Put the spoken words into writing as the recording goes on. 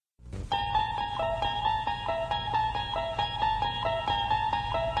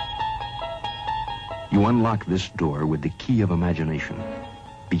You unlock this door with the key of imagination.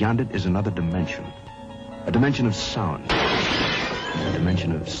 Beyond it is another dimension. A dimension of sound. A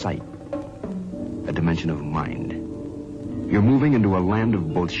dimension of sight. A dimension of mind. You're moving into a land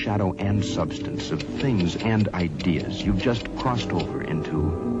of both shadow and substance, of things and ideas. You've just crossed over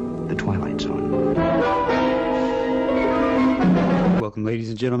into the Twilight Zone. Welcome, ladies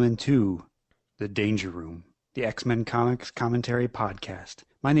and gentlemen, to The Danger Room, the X-Men Comics Commentary Podcast.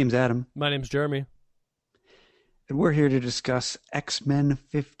 My name's Adam. My name's Jeremy. And we're here to discuss X-Men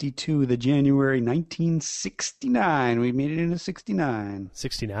 52, the January 1969. We made it into 69.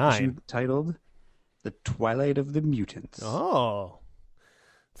 69? Issue titled The Twilight of the Mutants. Oh.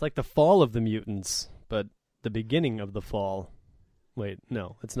 It's like the fall of the mutants, but the beginning of the fall. Wait,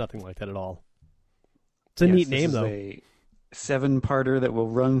 no, it's nothing like that at all. It's a neat name, though. A 7-parter that will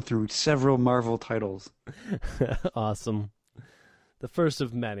run through several Marvel titles. Awesome. The first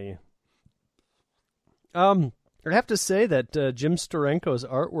of many. I have to say that Jim Steranko's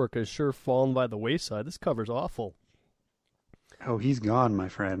artwork has sure fallen by the wayside. This cover's awful. Oh, he's gone, my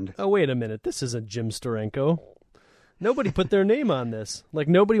friend. Oh, wait a minute. This isn't Jim Steranko. Nobody put their name on this. Like,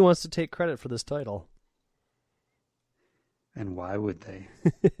 nobody wants to take credit for this title. And why would they?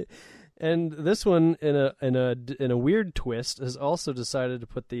 And this one, in a weird twist, has also decided to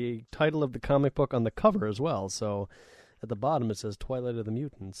put the title of the comic book on the cover as well. So at the bottom it says Twilight of the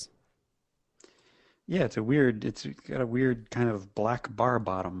Mutants. Yeah, it's got a weird kind of black bar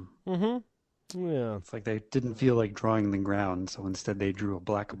bottom. Mm-hmm. Yeah. It's like they didn't feel like drawing the ground, so instead they drew a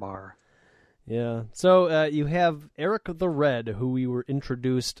black bar. Yeah. So you have Eric the Red, who we were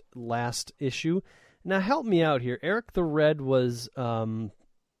introduced last issue. Now help me out here. Eric the Red was,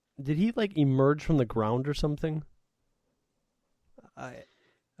 did he like emerge from the ground or something?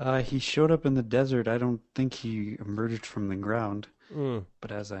 He showed up in the desert. I don't think he emerged from the ground.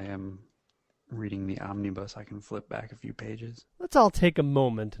 But as I am reading the omnibus, I can flip back a few pages. Let's all take a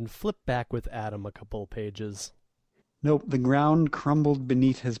moment and flip back with Adam a couple pages. Nope, the ground crumbled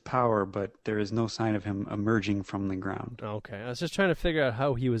beneath his power, but there is no sign of him emerging from the ground. Okay, I was just trying to figure out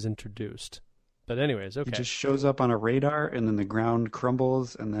how he was introduced. But anyways, okay. He just shows up on a radar, and then the ground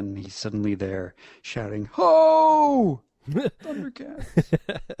crumbles, and then he's suddenly there, shouting, "Ho! Thundercats!"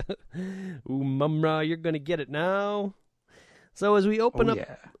 Ooh, Mumra, you're gonna get it now. So as we open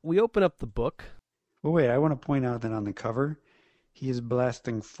up the book. Oh wait, I want to point out that on the cover, he is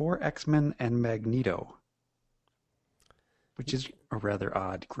blasting 4 X-Men and Magneto, which is a rather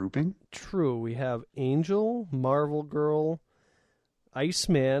odd grouping. True, we have Angel, Marvel Girl,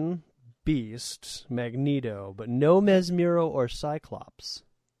 Iceman, Beast, Magneto, but no Mesmero or Cyclops.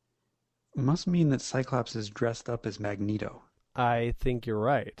 It must mean that Cyclops is dressed up as Magneto. I think you're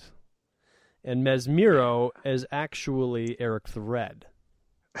right. And Mesmero is actually Eric the Red.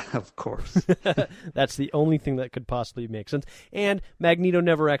 Of course. That's the only thing that could possibly make sense. And Magneto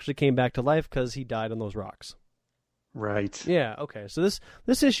never actually came back to life because he died on those rocks. Right. Yeah, okay. So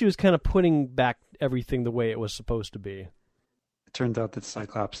this issue is kind of putting back everything the way it was supposed to be. It turns out that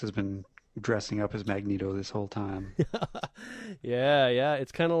Cyclops has been dressing up as Magneto this whole time. Yeah.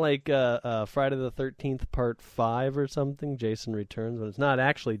 It's kind of like Friday the 13th Part 5 or something, Jason Returns, when it's not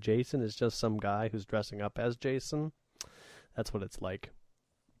actually Jason, it's just some guy who's dressing up as Jason. That's what it's like.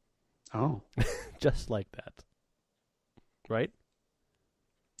 Oh. Just like that. Right?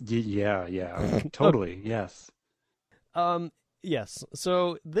 Yeah. Totally, yes. Yes.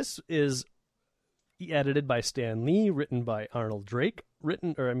 So this is edited by Stan Lee, written by Arnold Drake,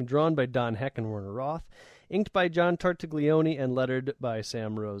 drawn by Don Heck and Werner Roth, inked by John Tartaglione, and lettered by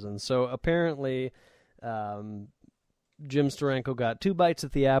Sam Rosen. So apparently, Jim Steranko got 2 bites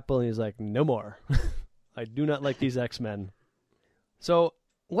at the apple, and he's like, no more. I do not like these X-Men. So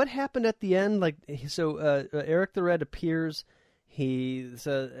what happened at the end? Eric the Red appears.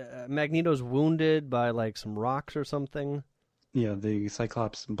 Magneto's wounded by like some rocks or something. Yeah, the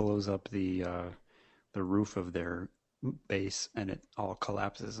Cyclops blows up the roof of their base, and it all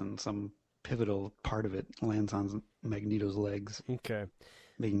collapses, and some pivotal part of it lands on Magneto's legs. Okay.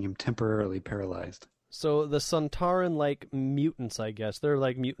 Making him temporarily paralyzed. So the Sontaran-like mutants, I guess, they're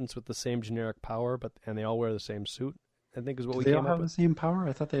like mutants with the same generic power, and they all wear the same suit, I think is what we came up with. They all have the same power?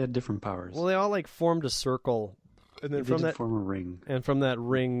 I thought they had different powers. Well, they all like formed a circle, and then from that form a ring. And from that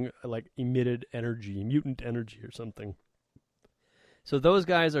ring, like emitted energy, mutant energy or something. So those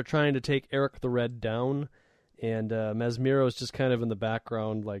guys are trying to take Eric the Red down, and Mesmero is just kind of in the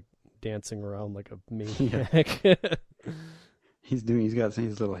background, like dancing around like a maniac. Yeah. He's got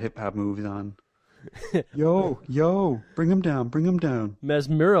his little hip hop moves on. Yo, bring him down.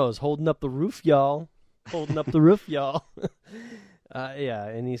 Mesmero's holding up the roof, y'all. Yeah,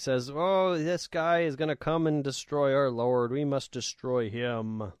 and he says, "Oh, this guy is going to come and destroy our Lord. We must destroy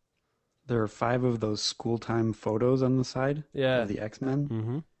him." There are 5 of those school-time photos on the side Yeah. of the X-Men.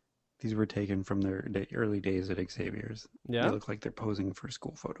 Mm-hmm. These were taken from their early days at Xavier's. Yeah. They look like they're posing for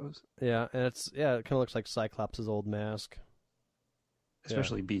school photos. Yeah, and it kind of looks like Cyclops' old mask.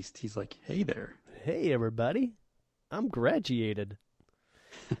 Especially Beast. He's like, hey there. Hey, everybody. I'm graduated.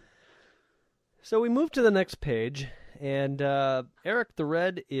 So we move to the next page, and Eric the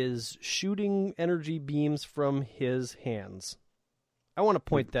Red is shooting energy beams from his hands. I want to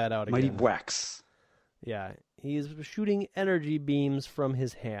point that out Mighty again. Wax. Yeah, he's shooting energy beams from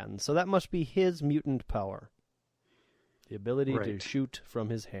his hands, so that must be his mutant power. The ability to Right. shoot from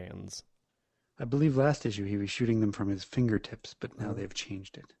his hands. I believe last issue he was shooting them from his fingertips, but now they've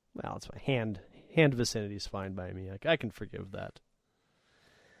changed it. Well, it's fine. Hand vicinity is fine by me. I can forgive that.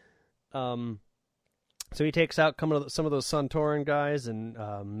 So he takes out some of those Santoran guys, and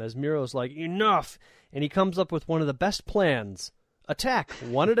Mesmero's like, enough! And he comes up with one of the best plans. Attack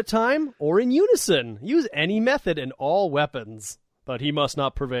one at a time or in unison. Use any method and all weapons. But he must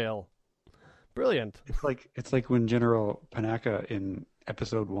not prevail. Brilliant. It's like when General Panaka in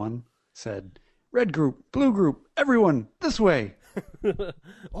episode 1 said, "Red group, blue group, everyone, this way."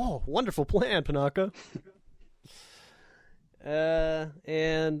 Oh, wonderful plan, Panaka.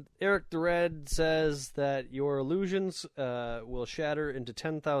 And Eric the Red says that your illusions will shatter into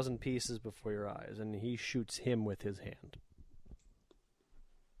 10,000 pieces before your eyes, and he shoots him with his hand.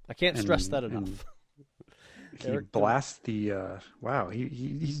 I can't stress that enough. He blasts the... wow,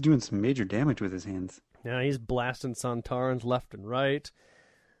 he's doing some major damage with his hands. Yeah, he's blasting Santarans left and right.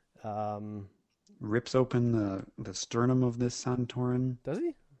 Rips open the sternum of this Santoran. Does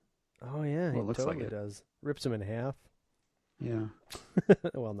he? Oh, yeah, Well, he it looks totally like it. does. Rips him in half. Yeah.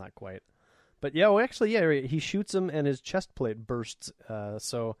 Well, not quite. But yeah, well, actually, yeah, he shoots him and his chest plate bursts.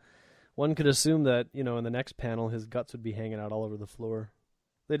 So one could assume that, in the next panel, his guts would be hanging out all over the floor.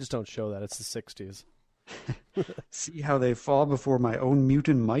 They just don't show that. It's the 60s. See how they fall before my own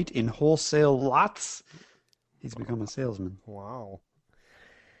mutant might in wholesale lots? He's become a salesman. Wow.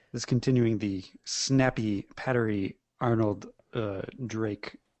 This is continuing the snappy, pattery Arnold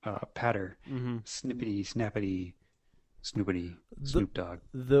Drake patter. Mm-hmm. Snippety, snappity, snoopity, Snoop Dogg.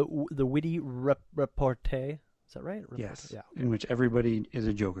 The witty repartee. Is that right? Yes. Yeah. In which everybody is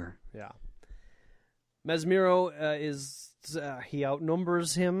a joker. Yeah. Mesmero he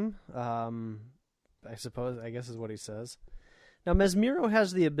outnumbers him. I guess is what he says. Now, Mesmero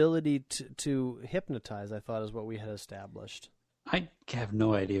has the ability to hypnotize, I thought, is what we had established. I have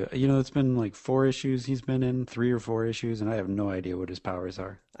no idea. It's been like 4 issues he's been in, 3 or 4 issues, and I have no idea what his powers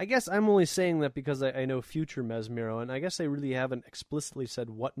are. I guess I'm only saying that because I know future Mesmero, and I guess they really haven't explicitly said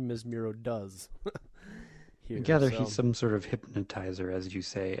what Mesmero does. Here, I gather he's some sort of hypnotizer, as you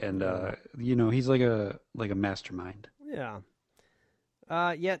say, and he's like a mastermind. Yeah.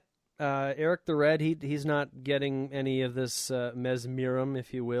 Yet Eric the Red, he's not getting any of this mesmerum,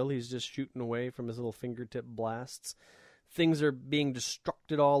 if you will. He's just shooting away from his little fingertip blasts. Things are being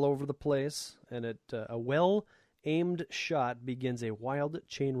destructed all over the place, and a well-aimed shot begins a wild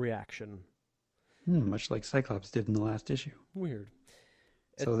chain reaction. Much like Cyclops did in the last issue. Weird.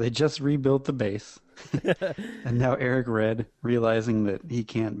 So they just rebuilt the base, and now Eric Red, realizing that he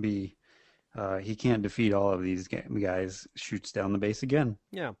can't defeat all of these guys, shoots down the base again.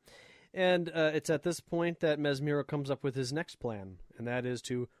 Yeah. And it's at this point that Mesmero comes up with his next plan, and that is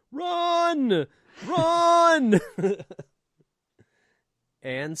to run! Run!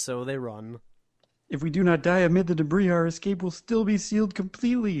 And so they run. If we do not die amid the debris, our escape will still be sealed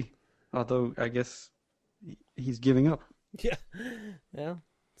completely. Although, I guess he's giving up. Yeah. Yeah.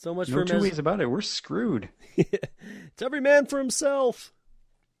 So much No for two ways about it. We're screwed. It's every man for himself.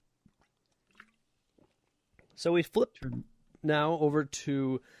 So we flip now over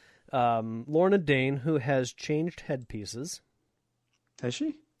to Lorna Dane, who has changed headpieces. Has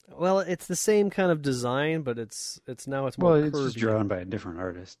she? Well, it's the same kind of design, but it's more curvy. It's just drawn by a different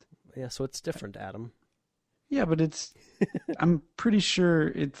artist. Yeah, so it's different, Adam. Yeah, but it's... I'm pretty sure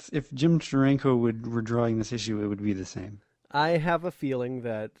if Jim Steranko were drawing this issue, it would be the same. I have a feeling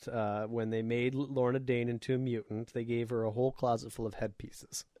that when they made Lorna Dane into a mutant, they gave her a whole closet full of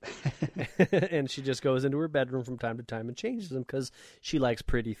headpieces. And she just goes into her bedroom from time to time and changes them because she likes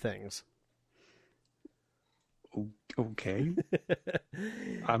pretty things. Okay.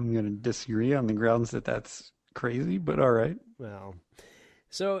 I'm going to disagree on the grounds that that's crazy, but all right. Well,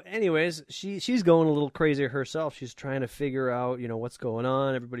 so anyways, she's going a little crazy herself. She's trying to figure out, what's going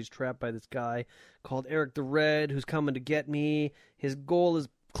on. Everybody's trapped by this guy called Eric the Red who's coming to get me. His goal is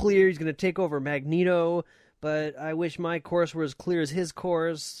clear. He's going to take over Magneto, but I wish my course were as clear as his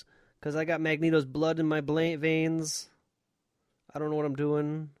course, because I got Magneto's blood in my veins. I don't know what I'm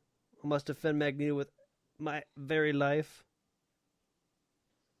doing. I must defend Magneto with my very life.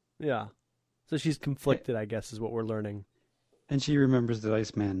 Yeah. So she's conflicted, I guess, is what we're learning. And she remembers that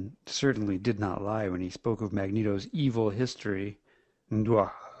Iceman certainly did not lie when he spoke of Magneto's evil history. And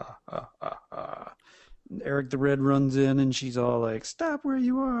Eric the Red runs in and she's all like, "Stop where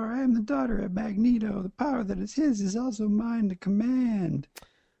you are. I am the daughter of Magneto. The power that is his is also mine to command."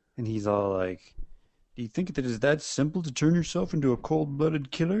 And he's all like, "Do you think that it is that simple to turn yourself into a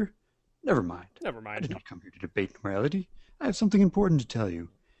cold-blooded killer? Never mind. I did not come here to debate morality. I have something important to tell you.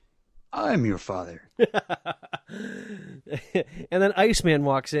 I'm your father." And then Iceman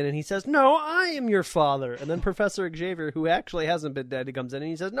walks in and he says, "No, I am your father." And then Professor Xavier, who actually hasn't been dead, he comes in and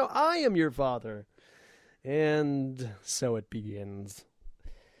he says, "No, I am your father." And so it begins.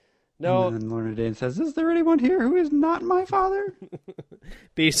 No. And then Lorna Dane says, "Is there anyone here who is not my father?"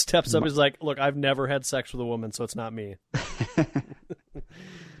 Beast steps up and is like, "Look, I've never had sex with a woman, so it's not me."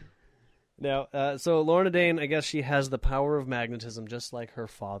 Now, so Lorna Dane, I guess she has the power of magnetism just like her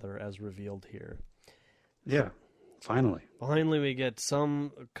father, as revealed here. Yeah, finally. Finally, we get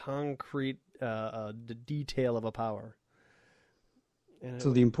some concrete detail of a power.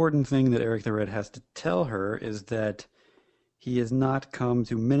 So the important thing that Eric the Red has to tell her is that he has not come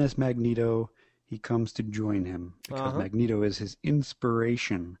to menace Magneto. He comes to join him because Magneto is his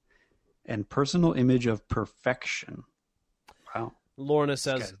inspiration and personal image of perfection. Wow. Lorna This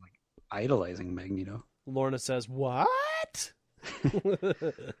says, guy's like idolizing Magneto. Lorna says, "What?"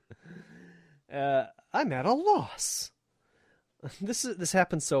 I'm at a loss. This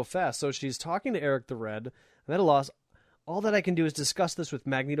happens so fast. So she's talking to Eric the Red. I'm at a loss. All that I can do is discuss this with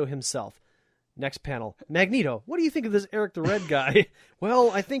Magneto himself. Next panel. Magneto, what do you think of this Eric the Red guy? Well,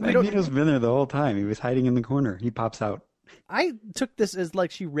 I think Magneto's been there the whole time. He was hiding in the corner. He pops out. I took this as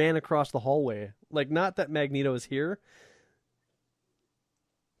like she ran across the hallway. Like, not that Magneto is here.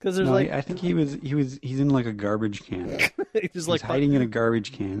 Because there's I think he's in like a garbage can. he's hiding in a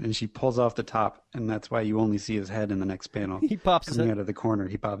garbage can, and she pulls off the top, and that's why you only see his head in the next panel. He pops coming his head out of the corner.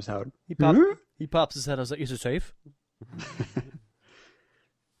 He pops out. He pops his head. I was like, "Is it safe?"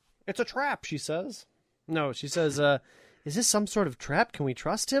 "It's a trap," she says. No, she says, "Is this some sort of trap? Can we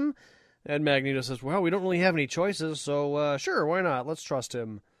trust him?" And Magneto says, "Well, we don't really have any choices, so sure, why not? Let's trust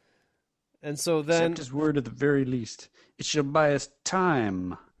him." And so then, accept his word at the very least. It shall buy us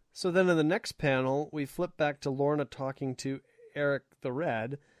time. So then in the next panel, we flip back to Lorna talking to Eric the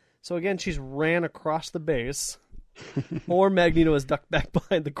Red. So again, she's ran across the base. Or Magneto is ducked back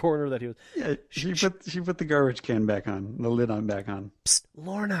behind the corner that he was. Yeah, she put the garbage can back on, the lid on back on. "Psst,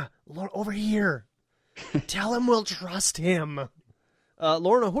 Lorna, over here. Tell him we'll trust him."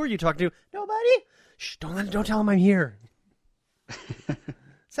 "Lorna, who are you talking to?" "Nobody. Shh, don't tell him I'm here."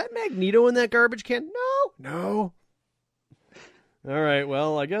 "Is that Magneto in that garbage can?" No. All right,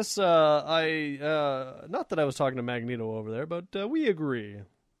 well, I guess not that I was talking to Magneto over there, but we agree.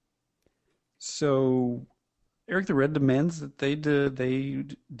 So Eric the Red demands that they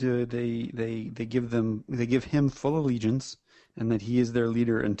give him full allegiance, and that he is their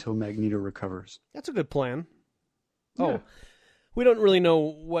leader until Magneto recovers. That's a good plan. Yeah. Oh, we don't really know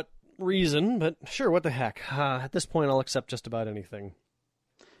what reason, but sure, what the heck. At this point, I'll accept just about anything.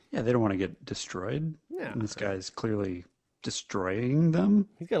 Yeah, they don't want to get destroyed. Yeah. And this guy's clearly destroying them.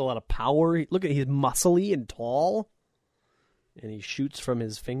 He's got a lot of power. Look at, he's muscly and tall, and he shoots from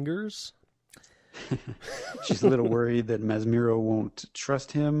his fingers. She's a little worried that Mesmero won't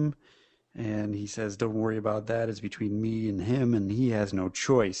trust him, and he says, "Don't worry about that. It's between me and him, and he has no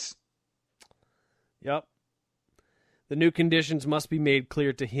choice." Yep. "The new conditions must be made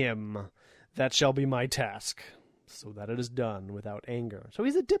clear to him. That shall be my task, so that it is done without anger." So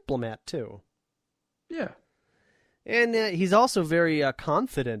he's a diplomat, too. Yeah. And he's also very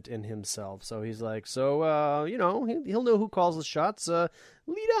confident in himself. So he's like, he'll know who calls the shots.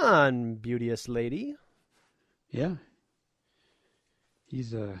 Lead on, beauteous lady. Yeah.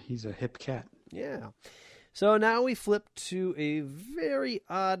 He's a hip cat. Yeah. So now we flip to a very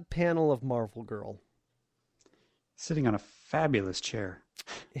odd panel of Marvel Girl. Sitting on a fabulous chair.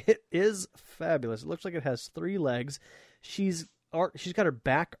 It is fabulous. It looks like it has 3 legs. She's got her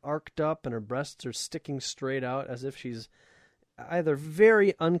back arced up and her breasts are sticking straight out as if she's either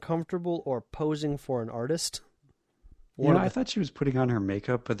very uncomfortable or posing for an artist. I thought she was putting on her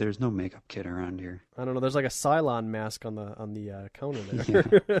makeup, but there's no makeup kit around here. I don't know. There's like a Cylon mask on the counter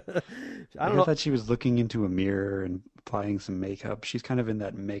there. Yeah. I thought she was looking into a mirror and applying some makeup. She's kind of in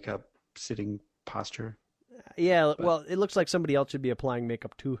that makeup sitting posture. Yeah, well, it looks like somebody else should be applying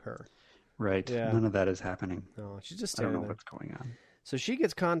makeup to her. Right. Yeah. None of that is happening. No, she's just I don't standing know there. what's going on. So she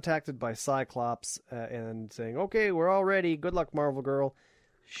gets contacted by Cyclops and saying, "Okay, we're all ready. Good luck, Marvel Girl."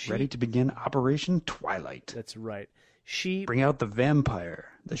 Ready to begin Operation Twilight. That's right. She. Bring out the vampire.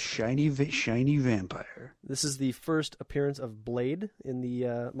 The shiny vampire. This is the first appearance of Blade in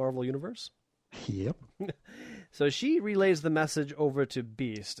the Marvel Universe. Yep. So she relays the message over to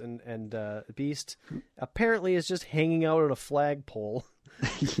Beast, and Beast apparently is just hanging out on a flagpole.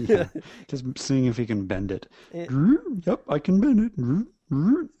 Yeah. Just seeing if he can bend it. It- Yep, I can bend it.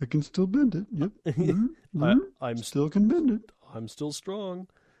 I can still bend it. Yep. I'm Still can bend it. I'm still strong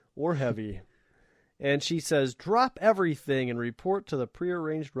or heavy. And she says, "Drop everything and report to the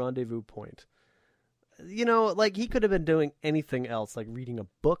prearranged rendezvous point." You know, like he could have been doing anything else, like reading a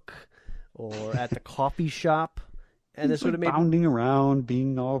book or at the coffee shop. And this would have made. Bounding around,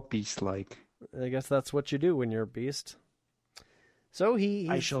 being all beast-like. I guess that's what you do when you're a beast. So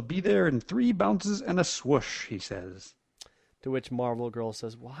I shall be there in 3 bounces and a swoosh, he says. To which Marvel Girl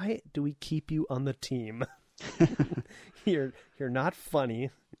says, "Why do we keep you on the team? You're not funny.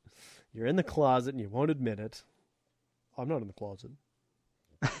 You're in the closet and you won't admit it." "I'm not in the closet."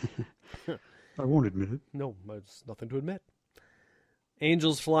 I won't admit it. "No, there's nothing to admit."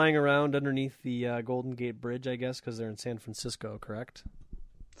 Angels flying around underneath the Golden Gate Bridge, I guess, because they're in San Francisco, correct?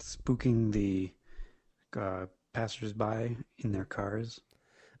 Spooking the passers-by in their cars.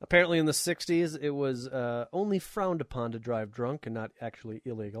 Apparently in the 60s, it was only frowned upon to drive drunk and not actually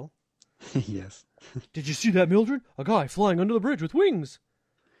illegal. Yes. "Did you see that, Mildred? A guy flying under the bridge with wings."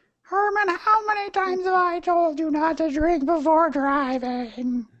 Herman, how many times have I told you not to drink before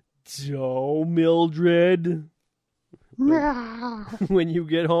driving? So, Mildred, Yeah. when you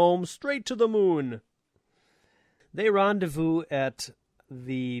get home, straight to the moon. They rendezvous at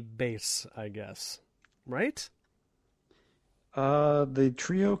the base, I guess. Right? The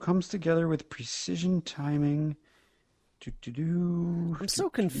trio comes together with precision timing. I'm so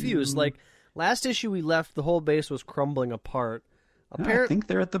confused. Like, last issue we left, the whole base was crumbling apart. I think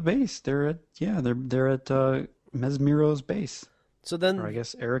they're at the base. They're at Mesmero's base. So then, Or I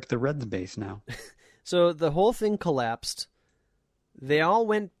guess Eric the Red's base now. so the whole thing collapsed. They all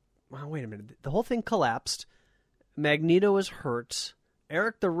went. Oh, wait a minute. The whole thing collapsed. Magneto was hurt.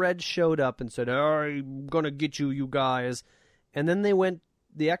 Eric the Red showed up and said, "I'm gonna get you, you guys." And then they went.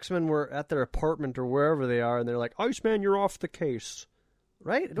 The X-Men were at their apartment or wherever they are, and they're like, "Iceman, you're off the case."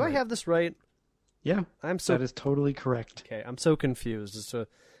 Right? Do I have this right? Yeah, I'm so that is totally correct. okay. I'm so confused as to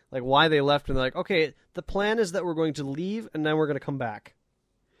like why they left, and they're like, "Okay, the plan is that we're going to leave, and then we're going to come back."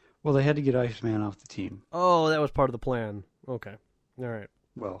 Well, they had to get Iceman off the team. Oh, that was part of the plan. Okay, all right.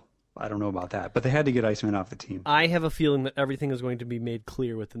 Well, I don't know about that, but they had to get Iceman off the team. I have a feeling that everything is going to be made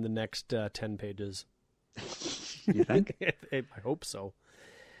clear within the next 10 pages. You think? I hope so.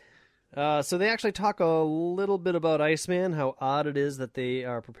 So they actually talk a little bit about Iceman, how odd it is that they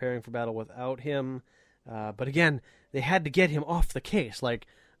are preparing for battle without him. But again, they had to get him off the case. Like,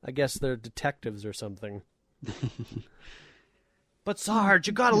 I guess they're detectives or something. "But Sarge,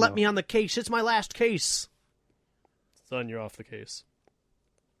 you gotta let me on the case. It's my last case." "Son, you're off the case."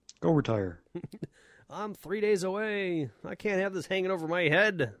 Go retire. "I'm 3 days away. I can't have this hanging over my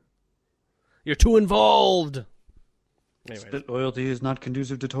head. You're too involved." Anyway. Split loyalty is not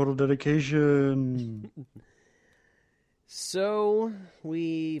conducive to total dedication. So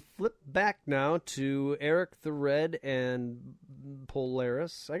we flip back now to Eric the Red and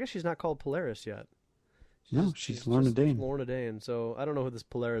Polaris. I guess she's not called Polaris yet. She's Lorna Dane. Lorna Dane. So I don't know who this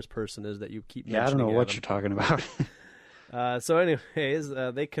Polaris person is that you keep Yeah, I don't mentioning. know what you're talking about. So anyways,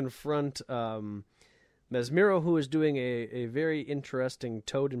 they confront Mesmero, who is doing a very interesting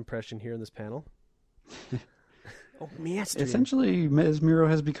Toad impression here in this panel. Oh, Master. Essentially, Mesmero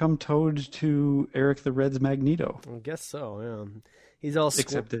has become Toad to Eric the Red's Magneto. I guess so, yeah. He's all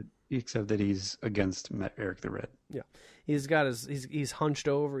Except that he's against Eric the Red. Yeah, he's got he's hunched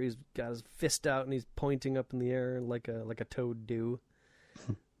over. He's got his fist out and he's pointing up in the air like a toad do.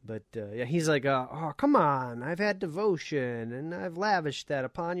 But yeah, he's like, "Oh, come on! I've had devotion and I've lavished that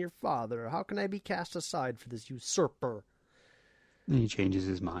upon your father. How can I be cast aside for this usurper?" And he changes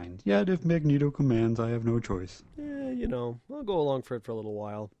his mind. Yet if Magneto commands, I have no choice. I'll go along for it for a little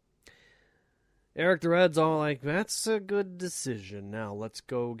while. Eric the Red's all like, "That's a good decision. Now let's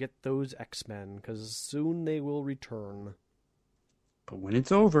go get those X-Men, because soon they will return." But when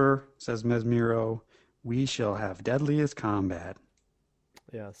it's over, says Mesmero, we shall have deadliest combat.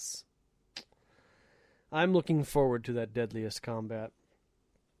 Yes. I'm looking forward to that deadliest combat.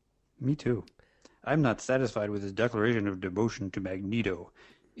 Me too. I'm not satisfied with his declaration of devotion to Magneto.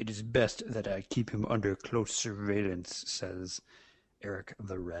 It is best that I keep him under close surveillance, says Eric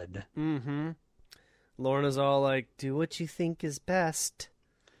the Red. Mm-hmm. Lorna's all like, do what you think is best.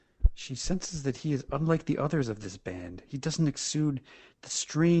 She senses that he is unlike the others of this band. He doesn't exude the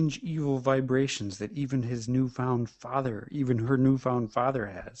strange evil vibrations that even her newfound father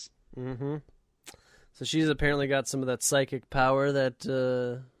has. Mm-hmm. So she's apparently got some of that psychic power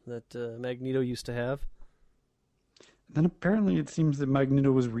that Magneto used to have. Then apparently it seems that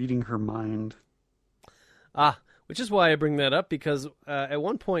Magneto was reading her mind. Which is why I bring that up, because at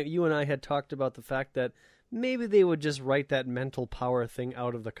one point you and I had talked about the fact that maybe they would just write that mental power thing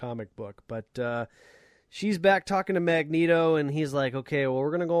out of the comic book. But she's back talking to Magneto, and he's like, okay, well,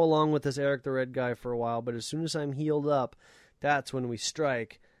 we're going to go along with this Eric the Red guy for a while, but as soon as I'm healed up, that's when we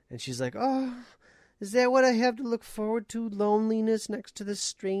strike. And she's like, oh, is that what I have to look forward to? Loneliness next to this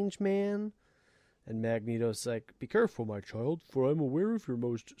strange man? And Magneto's like, be careful, my child, for I'm aware of your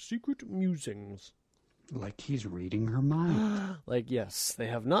most secret musings. Like he's reading her mind. Like, yes, they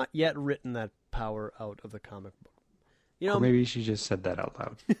have not yet written that power out of the comic book. You know, or maybe she just said that out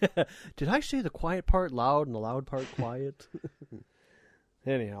loud. Did I say the quiet part loud and the loud part quiet?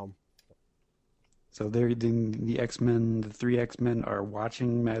 Anyhow. So the X-Men, the three X-Men are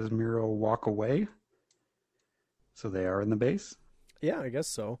watching Masmiro walk away. So they are in the base. Yeah, I guess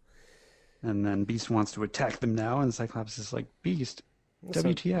so. And then Beast wants to attack them now, and Cyclops is like, Beast,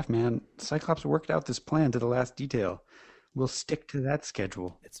 WTF, man. Cyclops worked out this plan to the last detail. We'll stick to that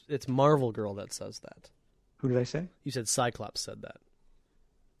schedule. It's Marvel Girl that says that. Who did I say? You said Cyclops said that.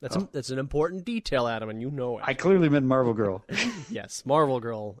 That's an important detail, Adam, and you know it. I clearly meant Marvel Girl. Yes, Marvel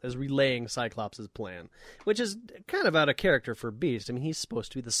Girl is relaying Cyclops' plan, which is kind of out of character for Beast. I mean, he's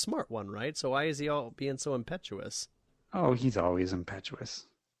supposed to be the smart one, right? So why is he all being so impetuous? Oh, he's always impetuous.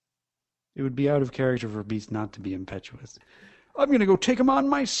 It would be out of character for Beast not to be impetuous. I'm going to go take him on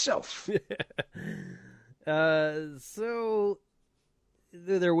myself. So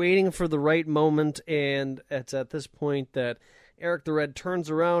they're waiting for the right moment, and it's at this point that Eric the Red turns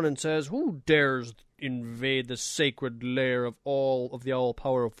around and says, who dares invade the sacred lair of the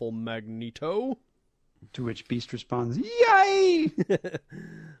all-powerful Magneto? To which Beast responds, yay!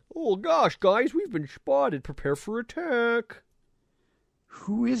 Oh gosh, guys, we've been spotted. Prepare for attack.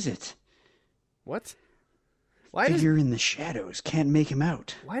 Who is it? What? Figure in the shadows. Can't make him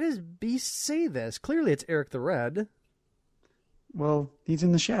out. Why does Beast say this? Clearly it's Eric the Red. Well, he's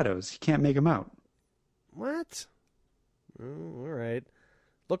in the shadows. He can't make him out. What? Oh, all right.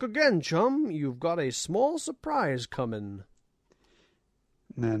 Look again, chum. You've got a small surprise coming.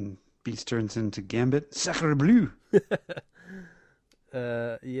 And then Beast turns into Gambit. Sacre bleu.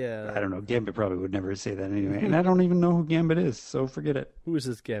 Yeah. I don't know. Gambit probably would never say that anyway. And I don't even know who Gambit is, so forget it. Who is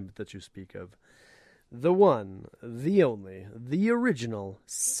this Gambit that you speak of? The one, the only, the original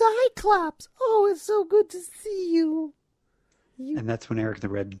Cyclops. Oh, it's so good to see you. And that's when Eric the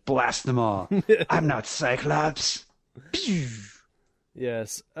Red blasts them all. I'm not Cyclops.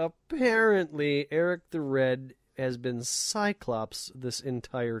 Yes, apparently Eric the Red has been Cyclops this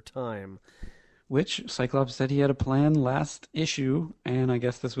entire time. Which Cyclops said he had a plan last issue, and I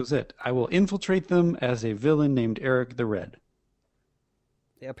guess this was it. I will infiltrate them as a villain named Eric the Red.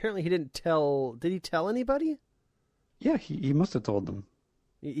 Yeah, apparently he didn't tell... Did he tell anybody? Yeah, he must have told them.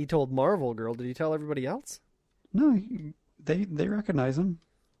 He told Marvel Girl. Did he tell everybody else? No, they recognize him.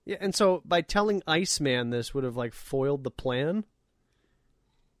 Yeah, and so by telling Iceman this would have, like, foiled the plan?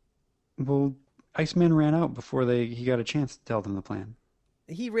 Well, Iceman ran out before he got a chance to tell them the plan.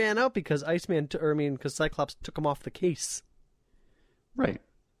 He ran out because because Cyclops took him off the case. Right.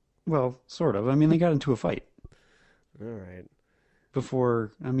 Well, sort of. I mean, they got into a fight. All right.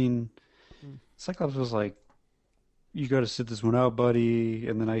 Before, Cyclops was like, you got to sit this one out, buddy.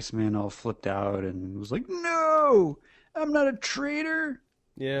 And then Iceman all flipped out and was like, no, I'm not a traitor.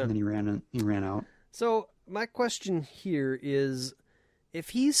 Yeah. And then he ran out. So my question here is, if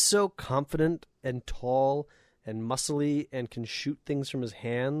he's so confident and tall and muscly and can shoot things from his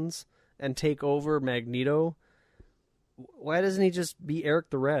hands and take over Magneto, why doesn't he just be Eric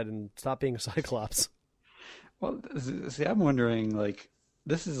the Red and stop being a Cyclops? Well, see, I'm wondering, like,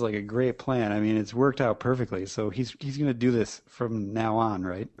 this is like a great plan. I mean, it's worked out perfectly. So he's going to do this from now on,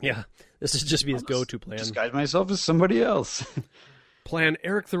 right? Yeah, this is just be his go-to plan. Disguise myself as somebody else. Plan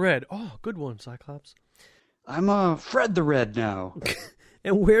Eric the Red. Oh, good one, Cyclops. I'm Fred the Red now.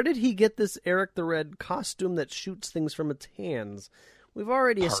 And where did he get this Eric the Red costume that shoots things from its hands? We've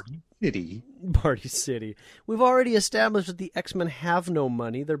already Party City. We've already established that the X-Men have no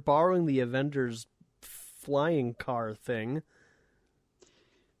money. They're borrowing the Avengers flying car thing.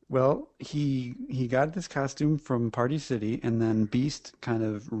 Well, he got this costume from Party City, and then Beast kind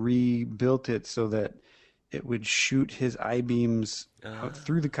of rebuilt it so that it would shoot his eye beams out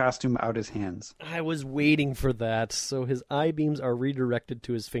through the costume out his hands. I was waiting for that. So his eye beams are redirected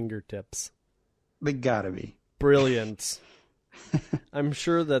to his fingertips. They gotta be. Brilliant. I'm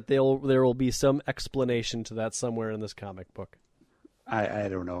sure that there will be some explanation to that somewhere in this comic book. I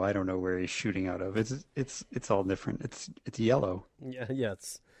don't know. I don't know where he's shooting out of. It's all different. It's yellow. Yeah,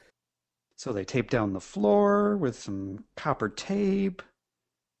 yes. So they tape down the floor with some copper tape.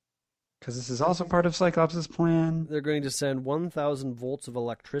 Because this is also part of Cyclops' plan. They're going to send 1,000 volts of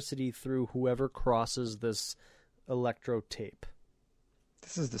electricity through whoever crosses this electro tape.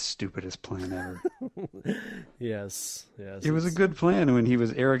 This is the stupidest plan ever. Yes. It was a good plan when he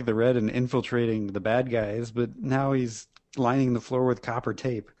was Eric the Red and infiltrating the bad guys, but now he's lining the floor with copper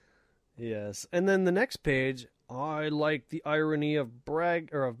tape. Yes. And then the next page, I like the irony of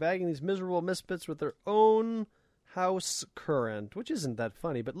bagging these miserable misfits with their own house current, which isn't that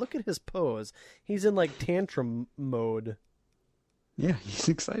funny, but look at his pose. He's in like tantrum mode. Yeah, he's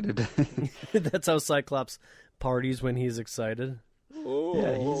excited. That's how Cyclops parties when he's excited.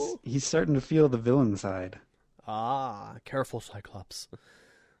 Yeah, he's starting to feel the villain side. Ah, careful, Cyclops.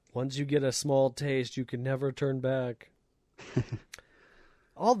 Once you get a small taste, you can never turn back.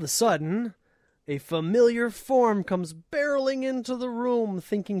 All of a sudden, a familiar form comes barreling into the room,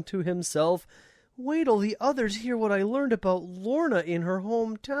 thinking to himself, wait till the others hear what I learned about Lorna in her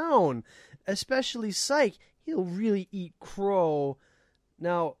hometown. Especially Psyche. He'll really eat crow.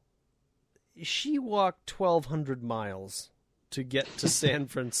 Now, she walked 1,200 miles to get to San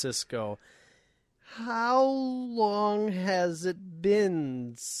Francisco. How long has it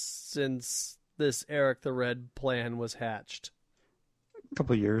been since this Eric the Red plan was hatched? A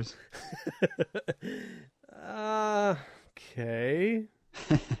couple of years. Okay.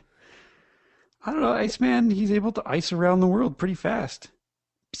 I don't know, Iceman, he's able to ice around the world pretty fast.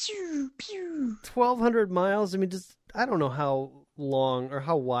 Pew, pew. 1,200 miles? I mean, I don't know how long or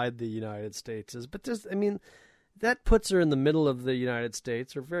how wide the United States is, but that puts her in the middle of the United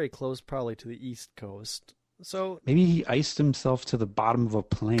States, or very close probably to the East Coast. So maybe he iced himself to the bottom of a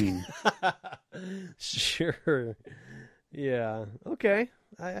plane. Sure. Yeah. Okay.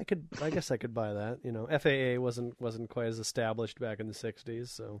 I guess I could buy that. You know, FAA wasn't quite as established back in the 60s,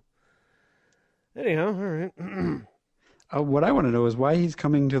 so anyhow, all right. What I want to know is why he's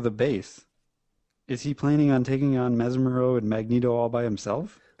coming to the base. Is he planning on taking on Mesmero and Magneto all by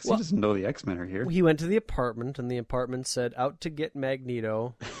himself? Because he doesn't know the X-Men are here. He went to the apartment, and the apartment said, out to get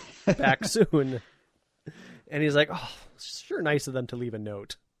Magneto, back soon. And he's like, oh, sure nice of them to leave a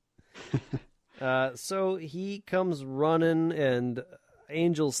note. So he comes running, and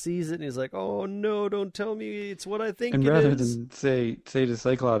Angel sees it, and he's like, oh, no, don't tell me it's what I think it is. And rather than say to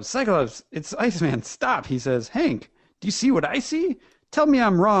Cyclops, it's Iceman, stop, he says, Hank, do you see what I see? Tell me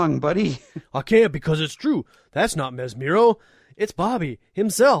I'm wrong, buddy. I can't because it's true. That's not Mesmero. It's Bobby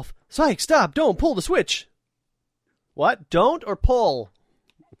himself. Psych, stop. Don't pull the switch. What? Don't or pull?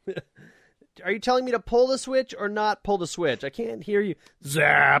 Are you telling me to pull the switch or not pull the switch? I can't hear you.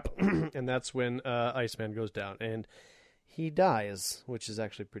 Zap! And that's when Iceman goes down. And he dies, which is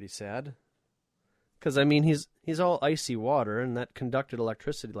actually pretty sad. Because, I mean, he's all icy water, and that conducted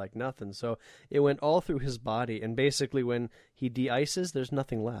electricity like nothing. So it went all through his body, and basically when he de-ices, there's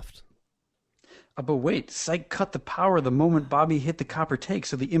nothing left. But wait, Psyche cut the power the moment Bobby hit the copper take,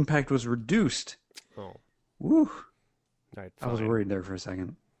 so the impact was reduced. Oh. Woo. All right, I was worried there for a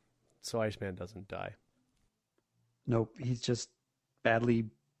second. So Iceman doesn't die. Nope, he's just badly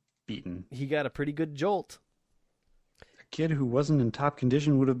beaten. He got a pretty good jolt. A kid who wasn't in top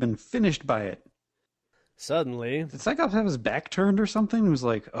condition would have been finished by it. Suddenly... Did Cyclops have his back turned or something? It was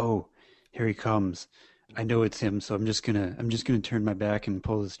like, oh, here he comes. I know it's him, so I'm just gonna turn my back and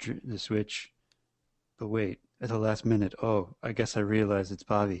pull the switch. But wait, at the last minute, oh, I guess I realized it's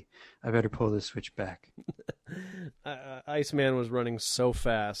Bobby. I better pull this switch back. Iceman was running so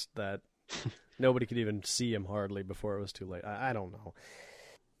fast that nobody could even see him hardly before it was too late. I don't know.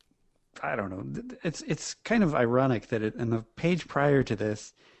 I don't know. It's kind of ironic that in the page prior to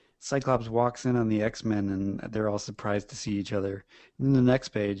this, Cyclops walks in on the X-Men and they're all surprised to see each other. And then the next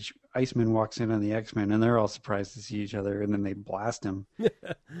page, Iceman walks in on the X-Men and they're all surprised to see each other, and then they blast him.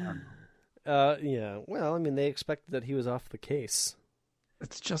 Yeah. Well, I mean, they expected that he was off the case.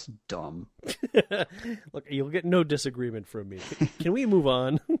 It's just dumb. Look, you'll get no disagreement from me. Can we move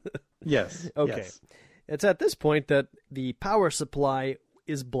on? Yes. Okay. Yes. It's at this point that the power supply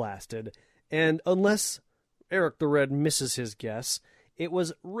is blasted, and unless Eric the Red misses his guess, it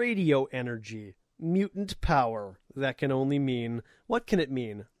was radio energy, mutant power. That can only mean... What can it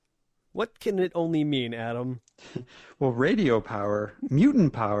mean? What can it only mean, Adam? Well, radio power,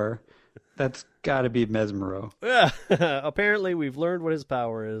 mutant power, That's got to be Mesmero. Apparently, we've learned what his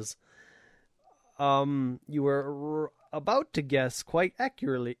power is. You were about to guess quite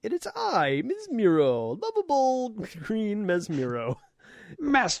accurately. It is I, Mesmero, lovable green Mesmero.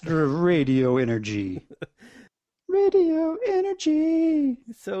 Master of radio energy. Radio energy.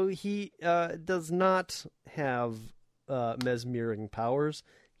 So he does not have mesmering powers.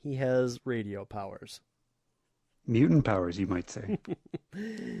 He has radio powers. Mutant powers, you might say.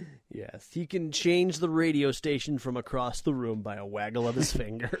 Yes, he can change the radio station from across the room by a waggle of his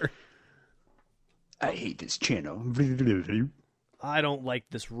finger. I hate this channel. I don't like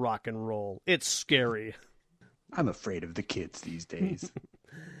this rock and roll. It's scary. I'm afraid of the kids these days.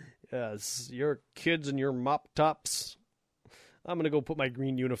 Yes, your kids and your mop tops. I'm going to go put my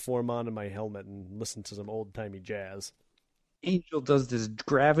green uniform on and my helmet and listen to some old-timey jazz. Angel does this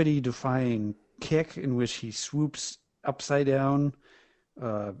gravity-defying kick in which he swoops upside down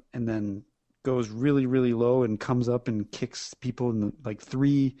and then goes really, really low and comes up and kicks people in the, like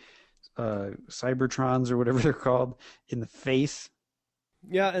 3 Cybertrons or whatever they're called in the face.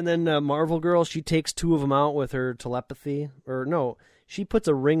 Yeah, and then Marvel Girl, she takes 2 of them out with her telepathy. Or no, she puts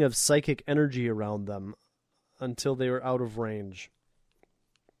a ring of psychic energy around them until they are out of range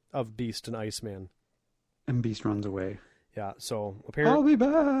of Beast and Iceman. And Beast runs away. Yeah, so apparently... I'll be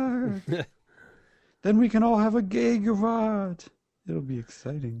back! Then we can all have a gay gavotte. It'll be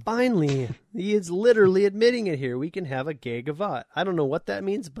exciting. Finally, he is literally admitting it here. We can have a gay gavotte. I don't know what that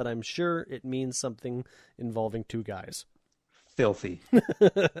means, but I'm sure it means something involving 2 guys. Filthy.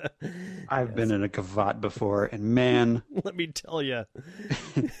 I've been in a gavotte before, and man... Let me tell you,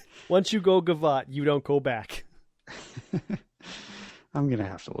 once you go gavotte, you don't go back. I'm going to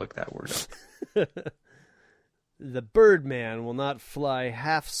have to look that word up. The Birdman will not fly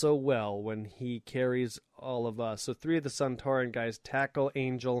half so well when he carries all of us. So 3 of the Sontaran guys tackle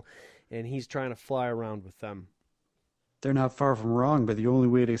Angel, and he's trying to fly around with them. They're not far from wrong, but the only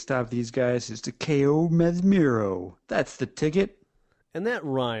way to stop these guys is to KO Mesmero. That's the ticket. And that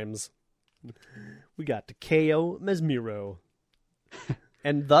rhymes. We got to KO Mesmero.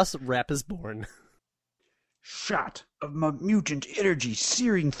 And thus rap is born. Shot of my mutant energy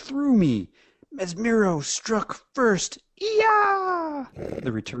searing through me. Mesmero struck first. Iya!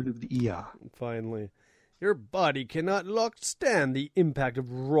 The return of the Iya. Finally. Your body cannot stand the impact of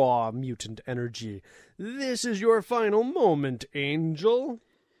raw mutant energy. This is your final moment, Angel.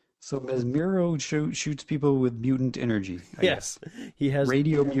 So Mesmero shoots people with mutant energy. I Yes. He has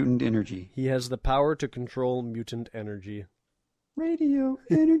Radio mutant energy. He has the power to control mutant energy. Radio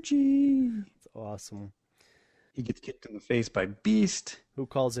energy. It's awesome. He gets kicked in the face by Beast, Who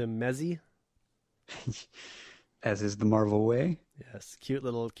calls him Mezzy? as is the Marvel way. Yes, cute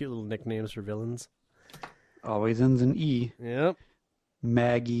little nicknames for villains. Always ends in E. Yep.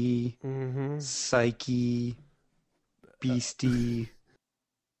 Maggie, Mm-hmm. Psyche, Beastie,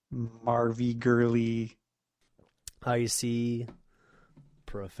 Marvy Girly. Icy,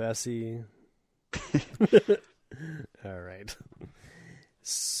 Professy. All right.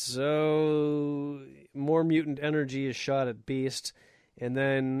 So more mutant energy is shot at Beast, and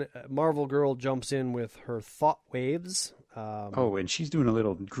then Marvel Girl jumps in with her thought waves. Oh, and she's doing a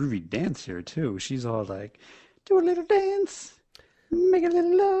little groovy dance here too. She's all like, "Do a little dance, make a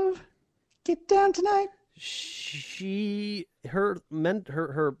little love, get down tonight." Her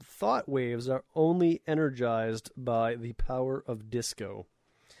thought waves are only energized by the power of disco.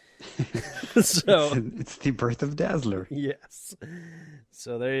 So It's the birth of Dazzler. yes.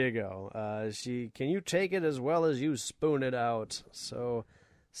 So there you go. Can you take it as well as you spoon it out? So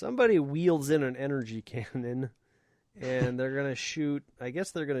somebody wheels in an energy cannon, and they're gonna shoot. I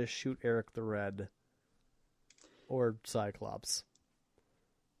guess they're gonna shoot Eric the Red or Cyclops.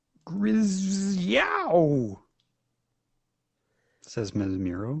 Grizz-yow! Says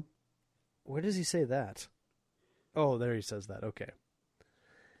Mesmero. Where does he say that? Oh, there he says that. Okay.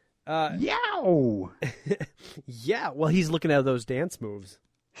 Yow! Yeah, well, he's looking at those dance moves.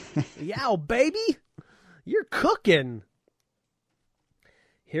 Yow, baby! You're cooking!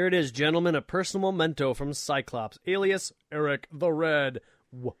 Here it is, gentlemen, a personal memento from Cyclops, alias Eric the Red.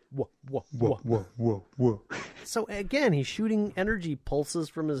 Whoa, whoa, whoa, Whoa, whoa, whoa, whoa. So, again, he's shooting energy pulses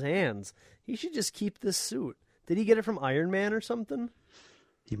from his hands. He should just keep this suit. Did he get it from Iron Man or something?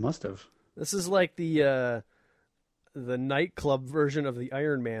 He must have. This is like the nightclub version of the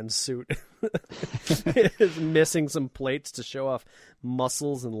Iron Man suit. It's missing some plates to show off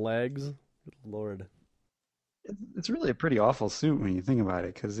muscles and legs. Good Lord. It's really a pretty awful suit when you think about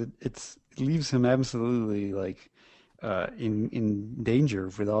it, because it leaves him absolutely like in danger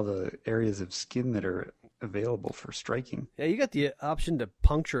with all the areas of skin that are available for striking. Yeah, you got the option to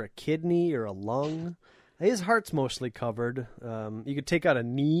puncture a kidney or a lung. His heart's mostly covered. You could take out a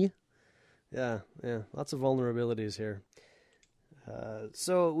knee. Yeah, lots of vulnerabilities here.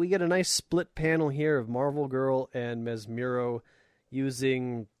 So we get a nice split panel here of Marvel Girl and Mesmero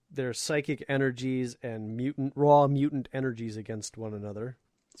using their psychic energies and raw mutant energies against one another.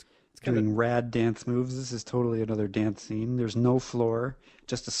 It's doing rad dance moves. This is totally another dance scene. There's no floor,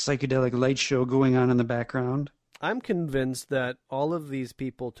 just a psychedelic light show going on in the background. I'm convinced that all of these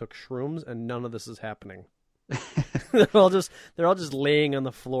people took shrooms and none of this is happening. they're all just laying on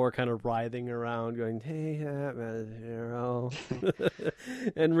the floor, kind of writhing around, going, "Hey, Mesmero,"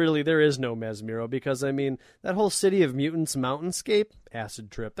 and really, there is no Mesmero because I mean, that whole City of Mutants mountainscape,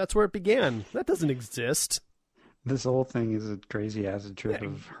 acid trip. That's where it began. That doesn't exist. This whole thing is a crazy acid trip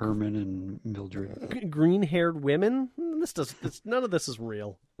of Herman and Mildred. Green-haired women. None of this is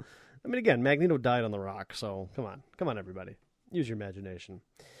real. I mean, again, Magneto died on the rock, so come on, everybody, use your imagination.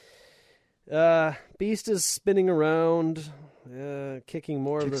 Beast is spinning around, kicking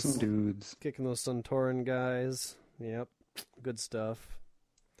more of some dudes. Kicking those Suntoran guys. Yep, good stuff.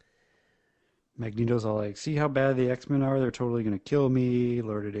 Magneto's all like, "See how bad the X-Men are? They're totally gonna kill me."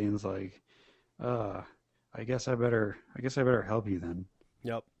 Lord Dane's like, I guess I better help you then."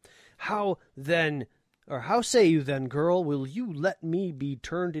 Yep. How say you then, girl, will you let me be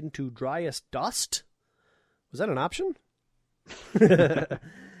turned into dryest dust? Was that an option?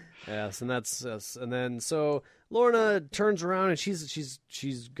 Yes, and then so Lorna turns around and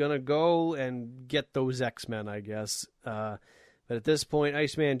she's gonna go and get those X-Men, I guess. But at this point,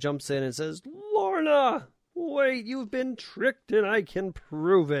 Iceman jumps in and says, "Lorna, wait, you've been tricked and I can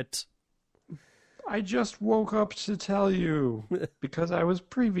prove it." "I just woke up to tell you because I was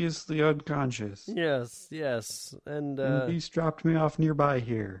previously unconscious." Yes, and Beast dropped me off nearby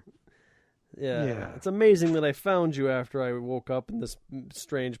here. Yeah, it's amazing that I found you after I woke up in this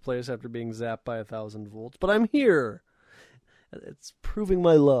strange place after being zapped by 1,000 volts. But I'm here. It's proving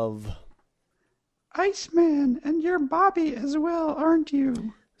my love. "Iceman, and you're Bobby as well, aren't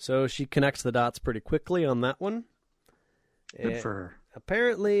you?" So she connects the dots pretty quickly on that one. Good for her.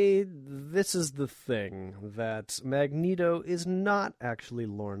 Apparently, this is the thing, that Magneto is not actually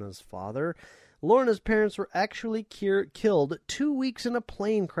Lorna's father. Lorna's parents were actually killed 2 weeks in a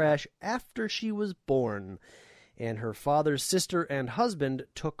plane crash after she was born, and her father's sister and husband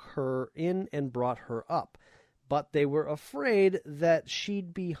took her in and brought her up. But they were afraid that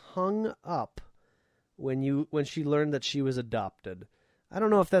she'd be hung up when she learned that she was adopted. I don't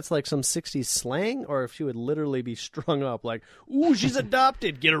know if that's like some 60s slang or if she would literally be strung up like, "Ooh, she's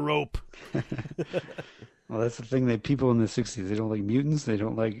adopted, get a rope." Well, that's the thing, that people in the 60s, they don't like mutants, they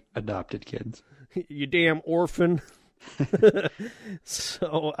don't like adopted kids. You damn orphan.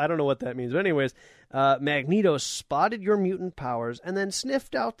 So, I don't know what that means. But anyways, Magneto spotted your mutant powers and then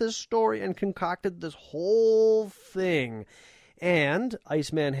sniffed out this story and concocted this whole thing. And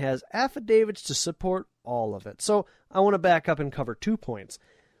Iceman has affidavits to support all of it. So, I want to back up and cover 2 points.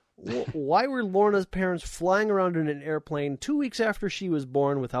 Why were Lorna's parents flying around in an airplane 2 weeks after she was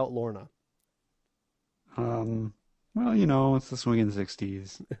born without Lorna? Well, you know, it's the swinging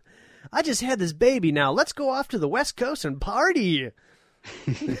 60s. "I just had this baby now. Let's go off to the West Coast and party."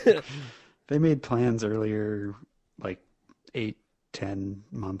 They made plans earlier, like 8-10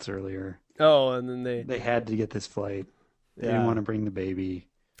 months earlier. Oh, and then they had to get this flight. They didn't want to bring the baby.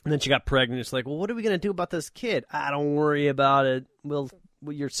 And then she got pregnant. It's like, "Well, what are we going to do about this kid?" "I don't worry about it. Well,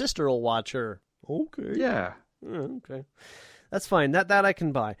 your sister will watch her." "Okay." Yeah. Okay. That's fine. That I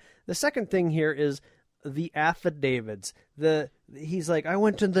can buy. The second thing here is the affidavits. He's like, "I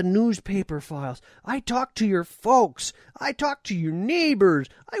went to the newspaper files. I talked to your folks. I talked to your neighbors.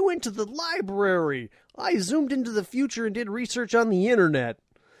 I went to the library. I zoomed into the future and did research on the internet."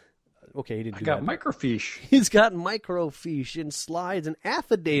 Okay, he didn't do that. I got microfiche. He's got microfiche and slides and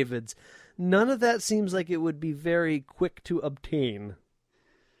affidavits. None of that seems like it would be very quick to obtain.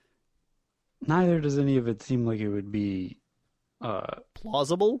 Neither does any of it seem like it would be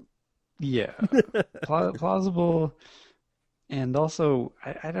plausible. Yeah, plausible. And also,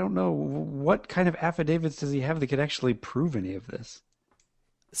 I don't know, what kind of affidavits does he have that could actually prove any of this?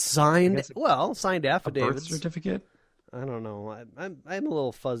 Signed affidavits. A birth certificate? I don't know. I'm a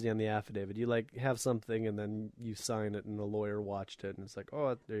little fuzzy on the affidavit. You like have something and then you sign it and the lawyer watched it and it's like,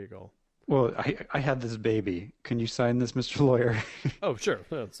 "Oh, there you go." "Well, I had this baby. Can you sign this, Mr. Lawyer?" "Oh, sure.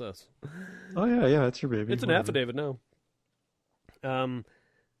 That's us." "Oh, yeah, it's your baby. It's an affidavit now."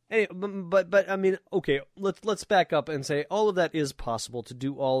 Anyway, but I mean, okay, let's back up and say all of that is possible, to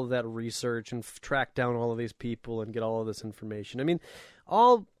do all of that research and track down all of these people and get all of this information. I mean,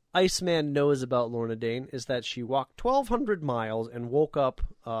 all Iceman knows about Lorna Dane is that she walked 1,200 miles and woke up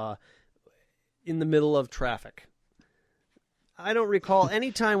in the middle of traffic. I don't recall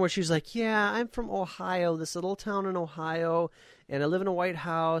any time where she's like, yeah, I'm from Ohio, this little town in Ohio, and I live in a white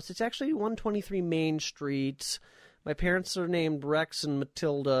house. It's actually 123 Main Street. My parents are named Rex and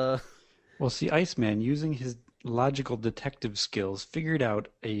Matilda. Well, see, Iceman, using his logical detective skills, figured out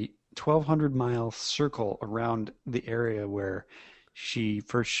a 1,200-mile circle around the area where she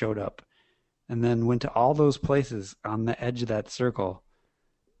first showed up, and then went to all those places on the edge of that circle.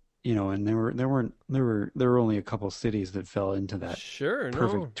 You know, and there were only a couple cities that fell into that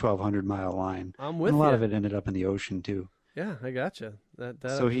perfect 1,200-mile line. I'm with and a you. lot of it ended up in the ocean too. Yeah, I gotcha.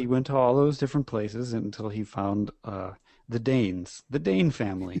 So he went to all those different places until he found the Danes, the Dane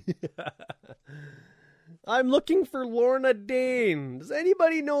family. I'm looking for Lorna Dane. Does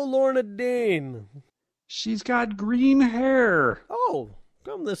anybody know Lorna Dane? She's got green hair. Oh,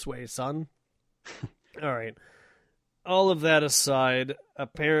 come this way, son. All right. All of that aside,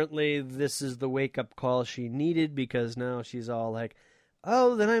 apparently this is the wake-up call she needed, because now she's all like,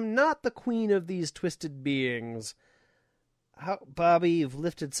 oh, then I'm not the queen of these twisted beings. How, Bobby, you've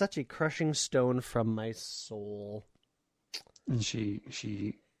lifted such a crushing stone from my soul. And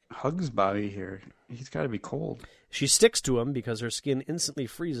she hugs Bobby here. He's got to be cold. She sticks to him because her skin instantly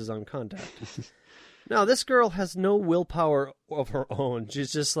freezes on contact. Now, this girl has no willpower of her own.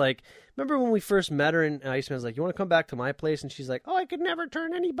 She's just like, remember when we first met her and Iceman's like, you want to come back to my place? And she's like, oh, I could never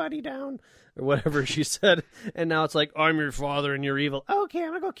turn anybody down. Or whatever she said. And now it's like, I'm your father and you're evil. Okay, I'm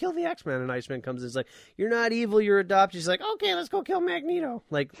going to go kill the X-Men. And Iceman comes in and is like, you're not evil, you're adopted. She's like, okay, let's go kill Magneto.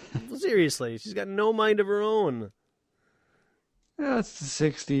 Like, seriously, she's got no mind of her own. Yeah, it's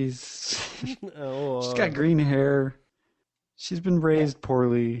the 60s. Oh, She's got green hair. She's been raised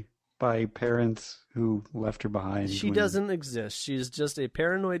poorly by parents who left her behind. She doesn't exist. She's just a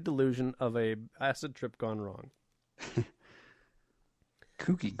paranoid delusion of a acid trip gone wrong.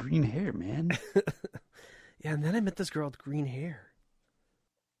 Kooky green hair, man. Yeah, and then I met this girl with green hair.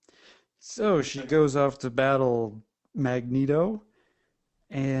 So she goes off to battle Magneto,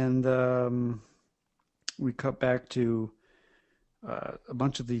 and we cut back to a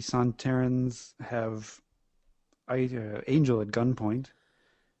bunch of the Sontarans have Angel at gunpoint,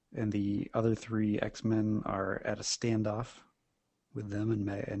 and the other three X-Men are at a standoff with them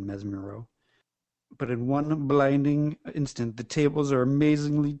and Mesmero. But in one blinding instant, the tables are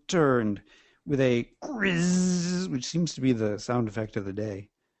amazingly turned with a grizz, which seems to be the sound effect of the day.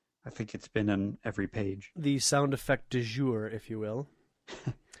 I think it's been on every page. The sound effect du jour, if you will.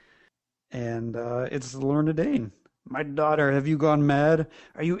 And it's Lorna Dane. My daughter, have you gone mad?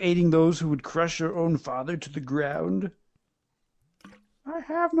 Are you aiding those who would crush your own father to the ground? I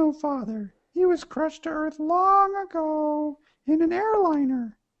have no father. He was crushed to earth long ago in an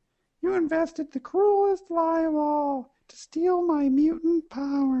airliner. You invested the cruelest lie of all to steal my mutant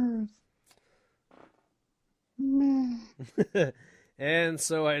powers. Meh. And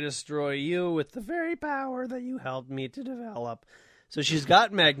so I destroy you with the very power that you helped me to develop. So she's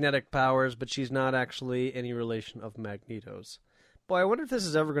got magnetic powers, but she's not actually any relation of Magneto's. Boy, I wonder if this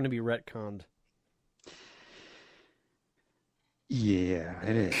is ever going to be retconned. Yeah,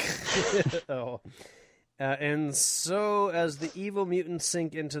 it is. Oh. And so, as the evil mutants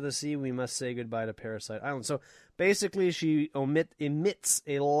sink into the sea, we must say goodbye to Parasite Island. So, basically, she emits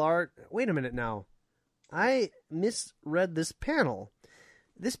a large... Wait a minute now. I misread this panel.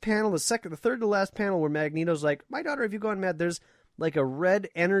 This panel, the third to last panel, where Magneto's like, my daughter, have you gone mad? There's like a red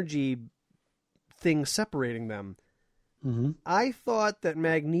energy thing separating them. Mm-hmm. I thought that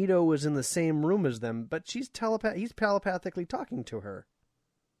Magneto was in the same room as them, but he's telepathically talking to her.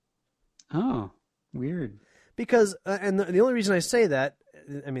 Oh, weird. Because, and the only reason I say that,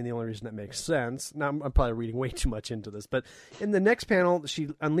 I mean, the only reason that makes sense, now I'm probably reading way too much into this, but in the next panel, she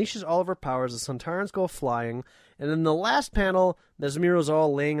unleashes all of her powers, the Sontarans go flying, and in the last panel, Mesmero's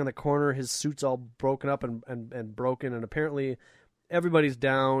all laying in the corner, his suit's all broken up and broken, and apparently everybody's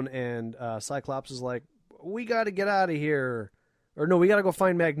down, and Cyclops is like, we gotta get out of here. Or no, we gotta go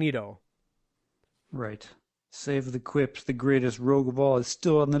find Magneto. Right. Save the quips, the greatest rogue of all is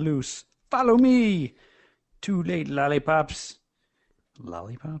still on the loose. Follow me! Too late, lollipops.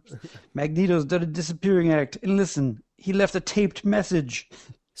 Lollipops? Magneto's done a disappearing act. And listen, he left a taped message.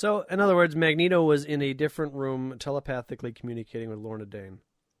 So, in other words, Magneto was in a different room telepathically communicating with Lorna Dane.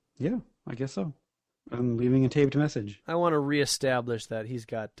 Yeah, I guess so. I'm leaving a taped message. I want to reestablish that he's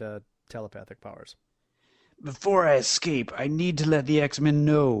got telepathic powers. Before I escape, I need to let the X-Men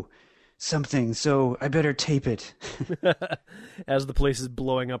know something, so I better tape it. As the place is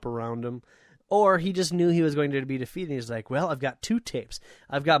blowing up around him. Or he just knew he was going to be defeated. He's like, well, I've got 2 tapes.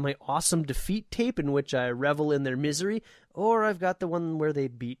 I've got my awesome defeat tape in which I revel in their misery, or I've got the one where they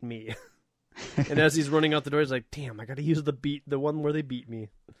beat me. And as he's running out the door, he's like, damn, I got to use the one where they beat me.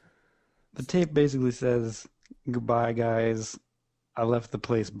 The tape basically says, "Goodbye, guys. I left the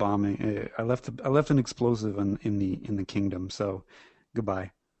place bombing. I left an explosive in the kingdom. So,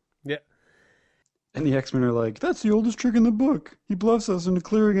 goodbye." Yeah. And the X-Men are like, "That's the oldest trick in the book. He bluffs us into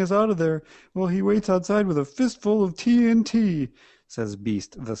clearing us out of there while he waits outside with a fistful of TNT," says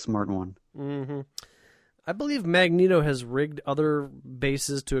Beast, the smart one. Mm-hmm. I believe Magneto has rigged other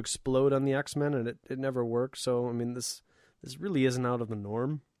bases to explode on the X-Men, and it never worked. So, I mean, this really isn't out of the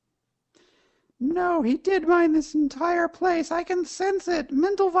norm. "No, he did mine this entire place. I can sense it.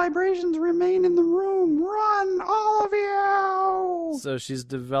 Mental vibrations remain in the room. Run, all of you!" So she's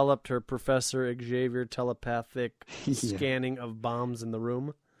developed her Professor Xavier telepathic Yeah. scanning of bombs in the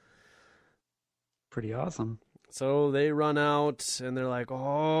room. Pretty awesome. So they run out, and they're like,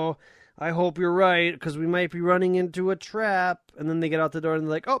 oh, I hope you're right, because we might be running into a trap. And then they get out the door, and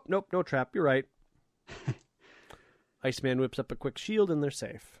they're like, oh, nope, no trap, you're right. Iceman whips up a quick shield, and they're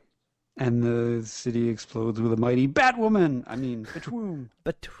safe. And the city explodes with a mighty Batwoman. Batwoom.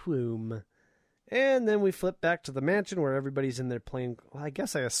 Batwoom. And then we flip back to the mansion where everybody's in their plane. Well, I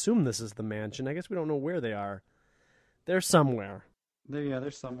assume this is the mansion. I guess we don't know where they are. They're somewhere.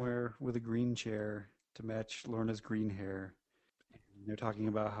 They're somewhere with a green chair to match Lorna's green hair. And they're talking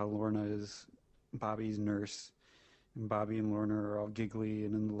about how Lorna is Bobby's nurse. And Bobby and Lorna are all giggly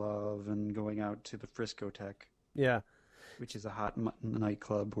and in love and going out to the Friscotheque. Yeah. Which is a hot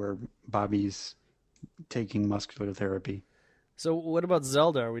nightclub where Bobby's taking muscular therapy. So what about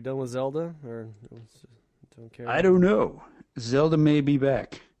Zelda? Are we done with Zelda? Or don't care? I don't know. Zelda may be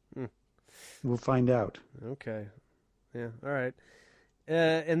back. We'll find out. Okay. Yeah, all right.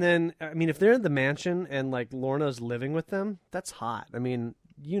 And then, I mean, if they're in the mansion and, like, Lorna's living with them, that's hot. I mean,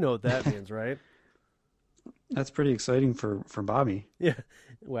 you know what that means, right? That's pretty exciting for Bobby. Yeah.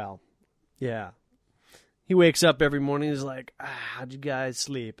 Well, yeah. He wakes up every morning. He's like, how'd you guys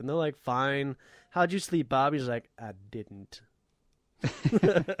sleep? And they're like, fine. How'd you sleep, Bob? He's like, I didn't.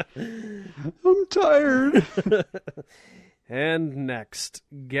 I'm tired. And next,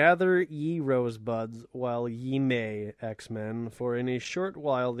 gather ye rosebuds while ye may, X-Men, for in a short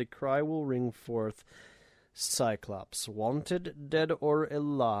while the cry will ring forth, Cyclops, wanted, dead or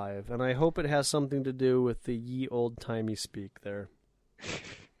alive. And I hope it has something to do with the ye old-timey speak there.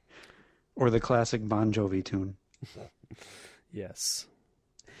 Or the classic Bon Jovi tune. Yes.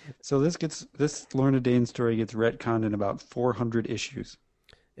 So this Lorna Dane story gets retconned in about 400 issues.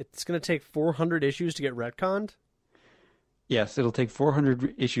 It's going to take 400 issues to get retconned? Yes, it'll take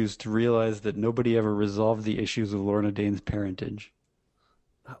 400 issues to realize that nobody ever resolved the issues of Lorna Dane's parentage.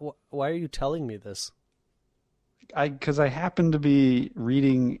 Why are you telling me this? Because I happened to be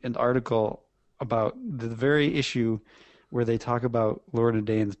reading an article about the very issue where they talk about Lorna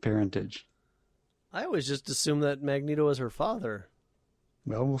Dane's parentage. I always just assumed that Magneto was her father.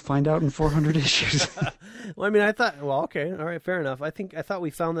 Well, we'll find out in 400 issues. Well, I mean, I thought, well, okay, all right, fair enough. I thought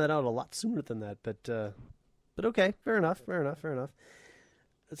we found that out a lot sooner than that, but okay, fair enough.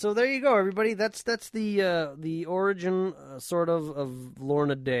 So there you go, everybody. That's the origin, sort of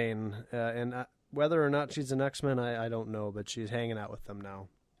Lorna Dane, and whether or not she's an X-Men, I don't know, but she's hanging out with them now.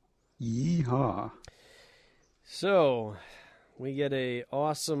 Yeehaw. So we get a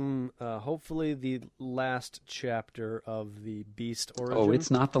awesome, hopefully the last chapter of the Beast origin. Oh,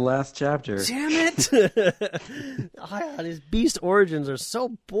 it's not the last chapter. Damn it! These Beast origins are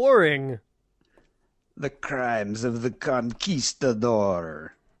so boring. The Crimes of the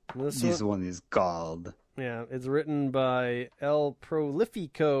Conquistador. This one is called. Yeah, it's written by El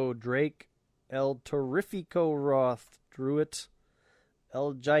Prolifico Drake, El Terrifico Roth drew it,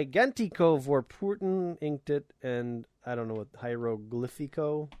 El Gigantico Vorpurten inked it, and I don't know what,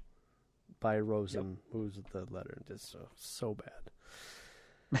 Hieroglyphico by Rosen, who's the letter. It's so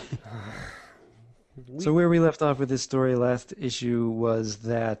bad. So where we left off with this story last issue was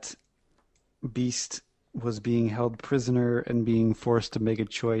that Beast was being held prisoner and being forced to make a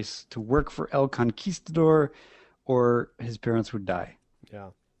choice to work for El Conquistador or his parents would die. Yeah.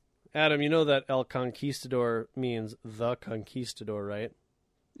 Adam, you know that El Conquistador means the Conquistador, right?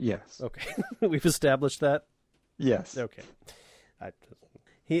 Yes. Okay. We've established that? Yes. Okay.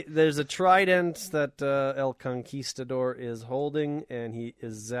 There's a trident that El Conquistador is holding, and he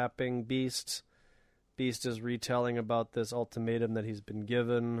is zapping Beast. Beast is retelling about this ultimatum that he's been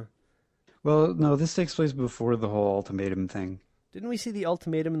given. Well, no, this takes place before the whole ultimatum thing. Didn't we see the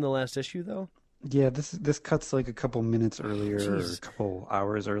ultimatum in the last issue, though? Yeah, this cuts like a couple minutes earlier or a Jeez. couple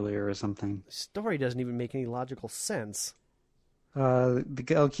hours earlier or something. The story doesn't even make any logical sense. El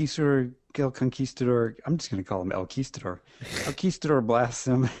Conquistador, I'm just going to call him El Conquistador. El Conquistador blasts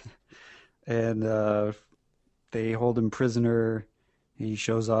him, and they hold him prisoner. He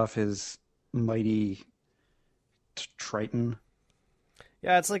shows off his mighty Triton.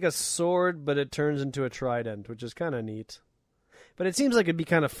 Yeah, it's like a sword, but it turns into a trident, which is kind of neat. But it seems like it'd be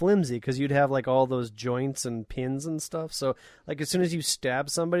kind of flimsy because you'd have like all those joints and pins and stuff. So like as soon as you stab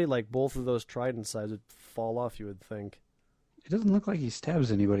somebody, like both of those trident sides would fall off, you would think. It doesn't look like he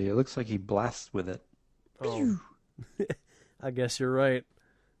stabs anybody. It looks like he blasts with it. Oh. I guess you're right.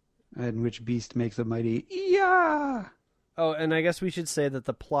 In which Beast makes a mighty yeah. Oh, and I guess we should say that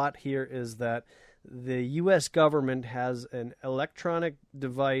the plot here is that the U.S. government has an electronic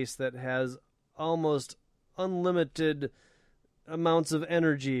device that has almost unlimited amounts of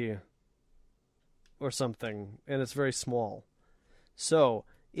energy or something, and it's very small. So,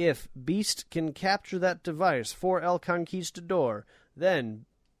 if Beast can capture that device for El Conquistador, then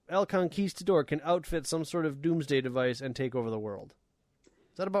El Conquistador can outfit some sort of doomsday device and take over the world.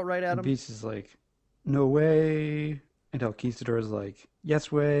 Is that about right, Adam? And Beast is like, no way. And El Conquistador is like,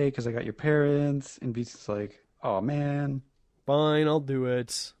 yes way, because I got your parents. And Beast is like, oh man. Fine, I'll do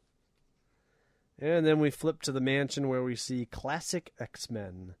it. And then we flip to the mansion where we see classic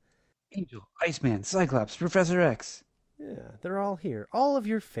X-Men. Angel, Iceman, Cyclops, Professor X. Yeah, they're all here. All of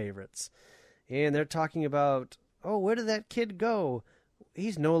your favorites. And they're talking about, oh, where did that kid go?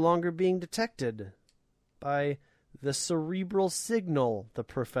 He's no longer being detected by the cerebral signal the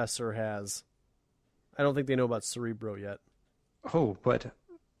professor has. I don't think they know about Cerebro yet. Oh, but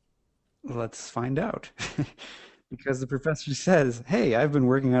let's find out. Because the professor says, hey, I've been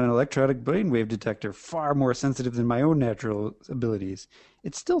working on an electronic brainwave detector far more sensitive than my own natural abilities.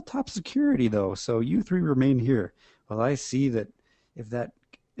 It's still top security, though, so you three remain here. Well, I see that if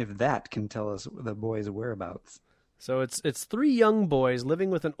that can tell us the boy's whereabouts. So it's three young boys living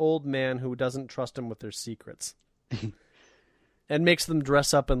with an old man who doesn't trust them with their secrets. And makes them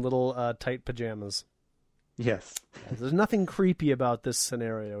dress up in little tight pajamas. Yes. There's nothing creepy about this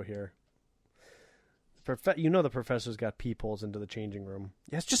scenario here. You know the professor's got peepholes into the changing room.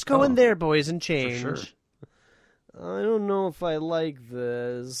 Yes, just go in there, boys, and change. For sure. I don't know if I like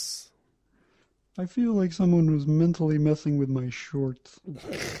this. I feel like someone was mentally messing with my shorts.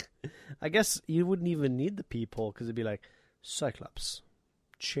 I guess you wouldn't even need the peephole because it'd be like, Cyclops,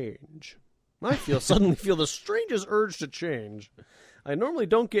 change. I suddenly feel the strangest urge to change. I normally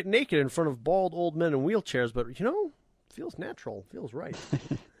don't get naked in front of bald old men in wheelchairs, but, feels natural, feels right.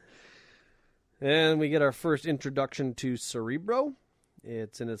 And we get our first introduction to Cerebro.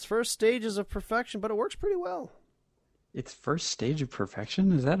 It's in its first stages of perfection, but it works pretty well. Its first stage of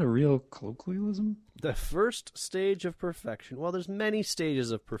perfection? Is that a real colloquialism? The first stage of perfection. Well, there's many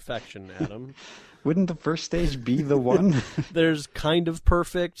stages of perfection, Adam. Wouldn't the first stage be the one? There's kind of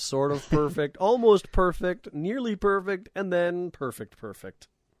perfect, sort of perfect, almost perfect, nearly perfect, and then perfect.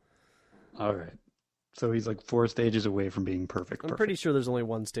 All right. So he's like 4 stages away from being perfect. I'm pretty sure there's only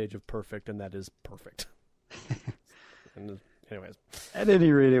one stage of perfect, and that is perfect. Anyways. At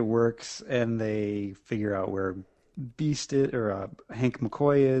any rate, it works, and they figure out where Beast is, or Hank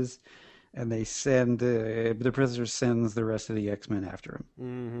McCoy is, and they send the professor sends the rest of the X-Men after him.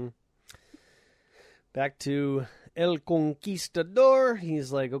 Mm-hmm. Back to El Conquistador.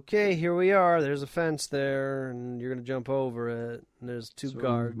 He's like, okay, here we are. There's a fence there, and you're going to jump over it. And there's two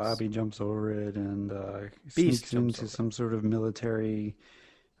guards. Bobby jumps over it and Beast sneaks into some sort of military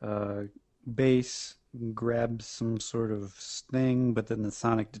base, grabs some sort of thing, but then the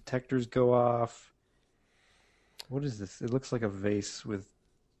sonic detectors go off. What is this? It looks like a vase with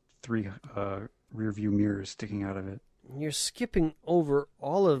 3 rear view mirrors sticking out of it. You're skipping over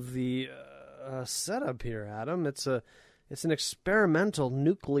all of the setup here, Adam. It's an experimental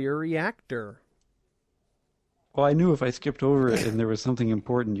nuclear reactor. Well, I knew if I skipped over it and there was something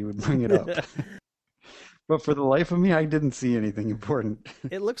important, you would bring it up. But for the life of me, I didn't see anything important.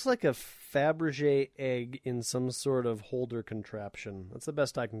 It looks like a Fabergé egg in some sort of holder contraption. That's the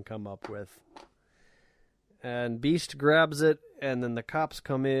best I can come up with. And Beast grabs it, and then the cops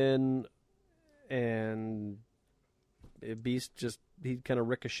come in, and Beast he kind of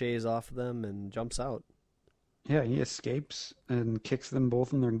ricochets off them and jumps out. Yeah, he escapes and kicks them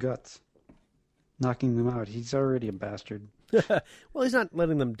both in their guts, knocking them out. He's already a bastard. Well, he's not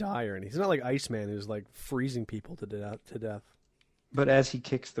letting them die or anything. He's not like Iceman, who's like freezing people to death. But as he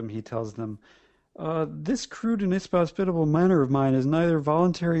kicks them, he tells them, this crude and inhospitable manner of mine is neither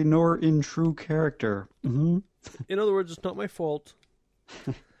voluntary nor in true character. Mm-hmm. In other words, it's not my fault.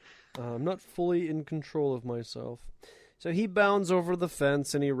 I'm not fully in control of myself. So he bounds over the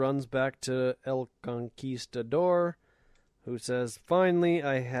fence and he runs back to El Conquistador, who says, "Finally,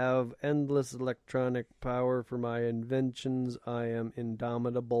 I have endless electronic power for my inventions. I am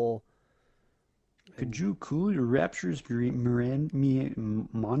indomitable." Could you cool your rapturous maunderings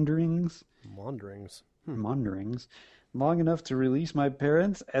long enough to release my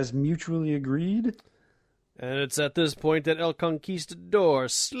parents as mutually agreed? And it's at this point that El Conquistador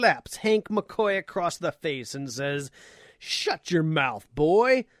slaps Hank McCoy across the face and says, "Shut your mouth,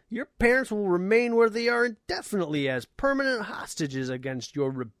 boy. Your parents will remain where they are indefinitely as permanent hostages against your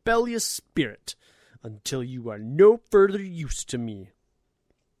rebellious spirit until you are no further use to me."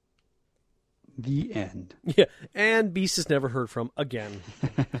 The end. Yeah, and Beast is never heard from again.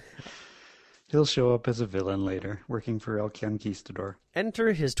 He'll show up as a villain later, working for El Conquistador.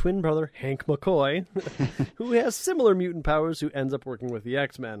 Enter his twin brother, Hank McCoy, who has similar mutant powers, who ends up working with the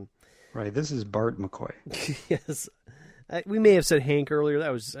X-Men. Right, this is Bart McCoy. Yes. We may have said Hank earlier.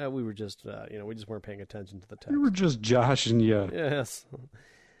 That was we were just we just weren't paying attention to the text. We were just joshing you. Yes.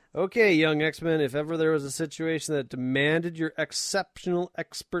 Okay, young X-Men, if ever there was a situation that demanded your exceptional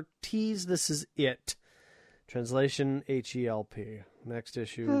expertise, this is it. Translation, H-E-L-P. Next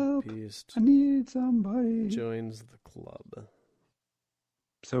issue, Help. Beast I need somebody. joins the club.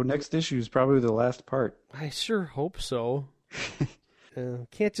 So next issue is probably the last part. I sure hope so.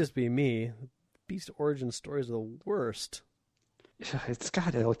 Can't just be me. Beast origin stories are the worst. It's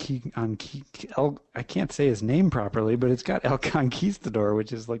got I can't say his name properly, but it's got El Conquistador,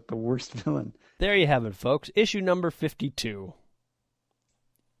 which is like the worst villain. There you have it, folks. Issue number 52.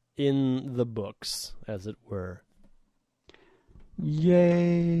 In the books, as it were.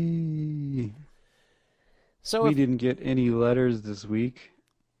 Yay! So we didn't get any letters this week.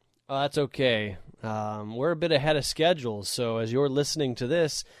 That's okay. We're a bit ahead of schedule, so as you're listening to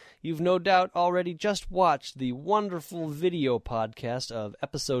this, you've no doubt already just watched the wonderful video podcast of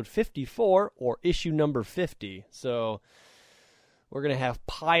episode 54, or issue number 50. So we're going to have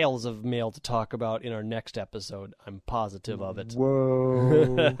piles of mail to talk about in our next episode. I'm positive of it.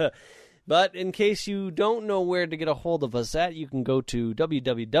 Whoa. But in case you don't know where to get a hold of us at, you can go to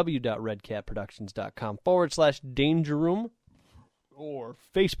www.redcatproductions.com/Danger Room or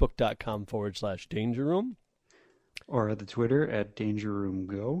facebook.com/Danger Room. Or the Twitter at Danger Room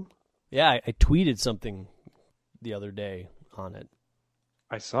Go. Yeah, I tweeted something the other day on it.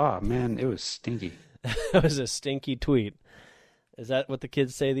 I saw, man, it was stinky. It was a stinky tweet. Is that what the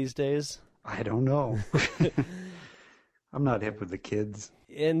kids say these days? I don't know. I'm not hip with the kids.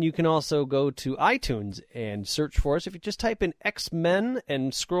 And you can also go to iTunes and search for us. If you just type in X-Men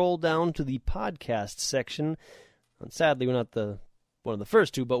and scroll down to the podcast section, and sadly we're not one of the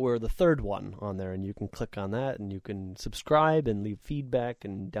first two, but we're the third one on there, and you can click on that, and you can subscribe and leave feedback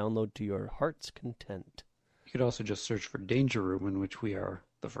and download to your heart's content. You could also just search for Danger Room, in which we are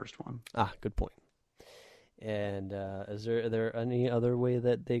the first one. Ah, good point. And are there any other way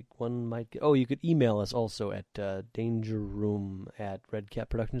that one might get? Oh, you could email us also at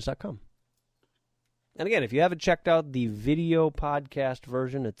dangerroom@redcatproductions.com. And again, if you haven't checked out the video podcast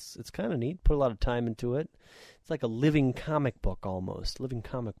version, it's kind of neat. Put a lot of time into it. It's like a living comic book almost, living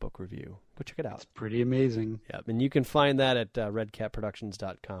comic book review. Go check it out. It's pretty amazing. Yeah, and you can find that at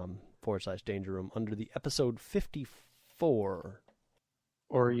redcatproductions.com/Danger Room under the episode 54.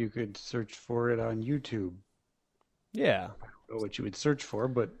 Or you could search for it on YouTube. Yeah. I don't know what you would search for,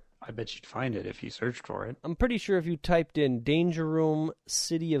 but I bet you'd find it if you searched for it. I'm pretty sure if you typed in Danger Room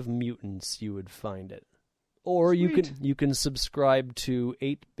City of Mutants, you would find it. Or Sweet. you can subscribe to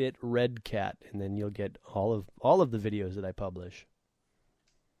 8-Bit Red Cat, and then you'll get all of the videos that I publish.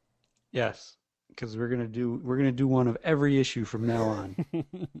 Yes, because we're gonna do one of every issue from now on.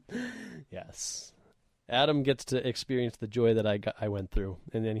 Yes. Adam gets to experience the joy that I went through,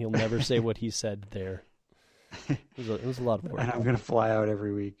 and then he'll never say what he said there. It was a lot of work. And I'm gonna fly out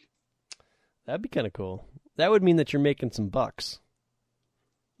every week. That'd be kind of cool. That would mean that you're making some bucks.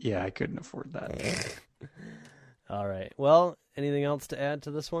 Yeah, I couldn't afford that. All right. Well, anything else to add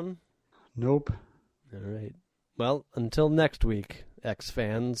to this one? Nope. All right. Well, until next week,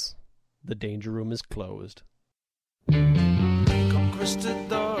 X-fans, the Danger Room is closed.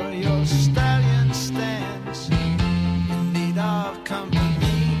 Conquistador, your stallion stands in need of company.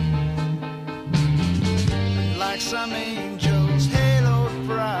 And like some angel's haloed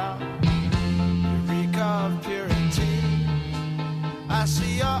brow, you reek of purity. I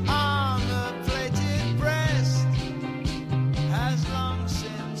see your armor-plated breast has long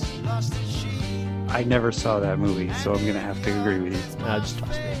since lost its sheen. I never saw that movie, so I'm gonna have to agree with you. Just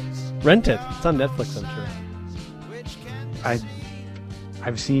rent it. It's on Netflix, I'm sure.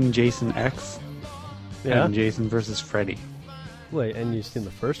 I've seen Jason X Yeah? and Jason versus Freddy. Wait, and you've seen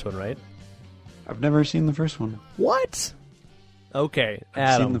the first one, right? I've never seen the first one. What? Okay, I've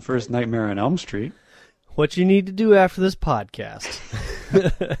Adam. seen the first Nightmare on Elm Street. What you need to do after this podcast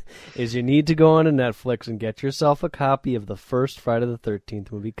is you need to go on to Netflix and get yourself a copy of the first Friday the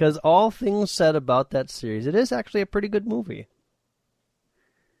 13th movie, because all things said about that series, it is actually a pretty good movie.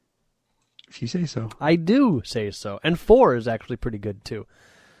 If you say so. I do say so. And 4 is actually pretty good, too.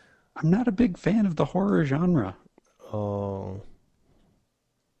 I'm not a big fan of the horror genre. Oh,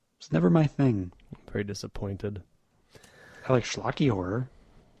 It's never my thing. I'm very disappointed. I like schlocky horror.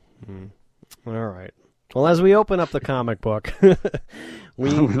 All right. Well, as we open up the comic book,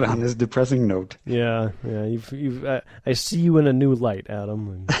 On this depressing note. yeah, I see you in a new light, Adam.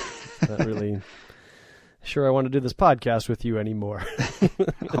 And it's not really sure I want to do this podcast with you anymore.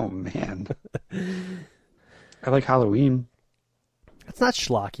 Oh, man. I like Halloween. It's not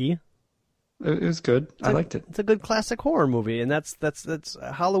schlocky. It was good. I liked it. It's a good classic horror movie, and that's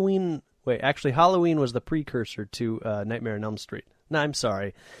Halloween. Wait, actually, Halloween was the precursor to Nightmare on Elm Street. No, I'm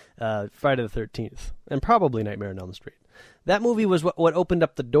sorry, Friday the 13th, and probably Nightmare on Elm Street. That movie was what opened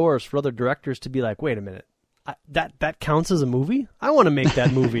up the doors for other directors to be like, wait a minute, that counts as a movie? I want to make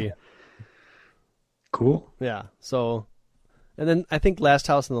that movie. Cool. Yeah. So, and then I think Last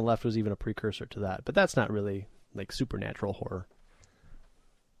House on the Left was even a precursor to that, but that's not really like supernatural horror.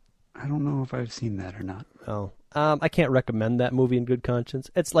 I don't know if I've seen that or not. Oh, I can't recommend that movie in good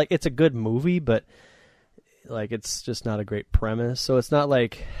conscience. It's a good movie, but like it's just not a great premise. So it's not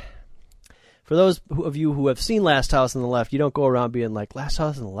like, for those of you who have seen Last House on the Left, you don't go around being like, Last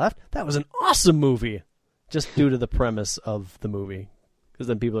House on the Left? That was an awesome movie, just due to the premise of the movie. Because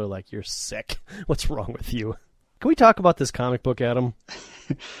then people are like, you're sick. What's wrong with you? Can we talk about this comic book, Adam?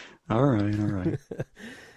 All right.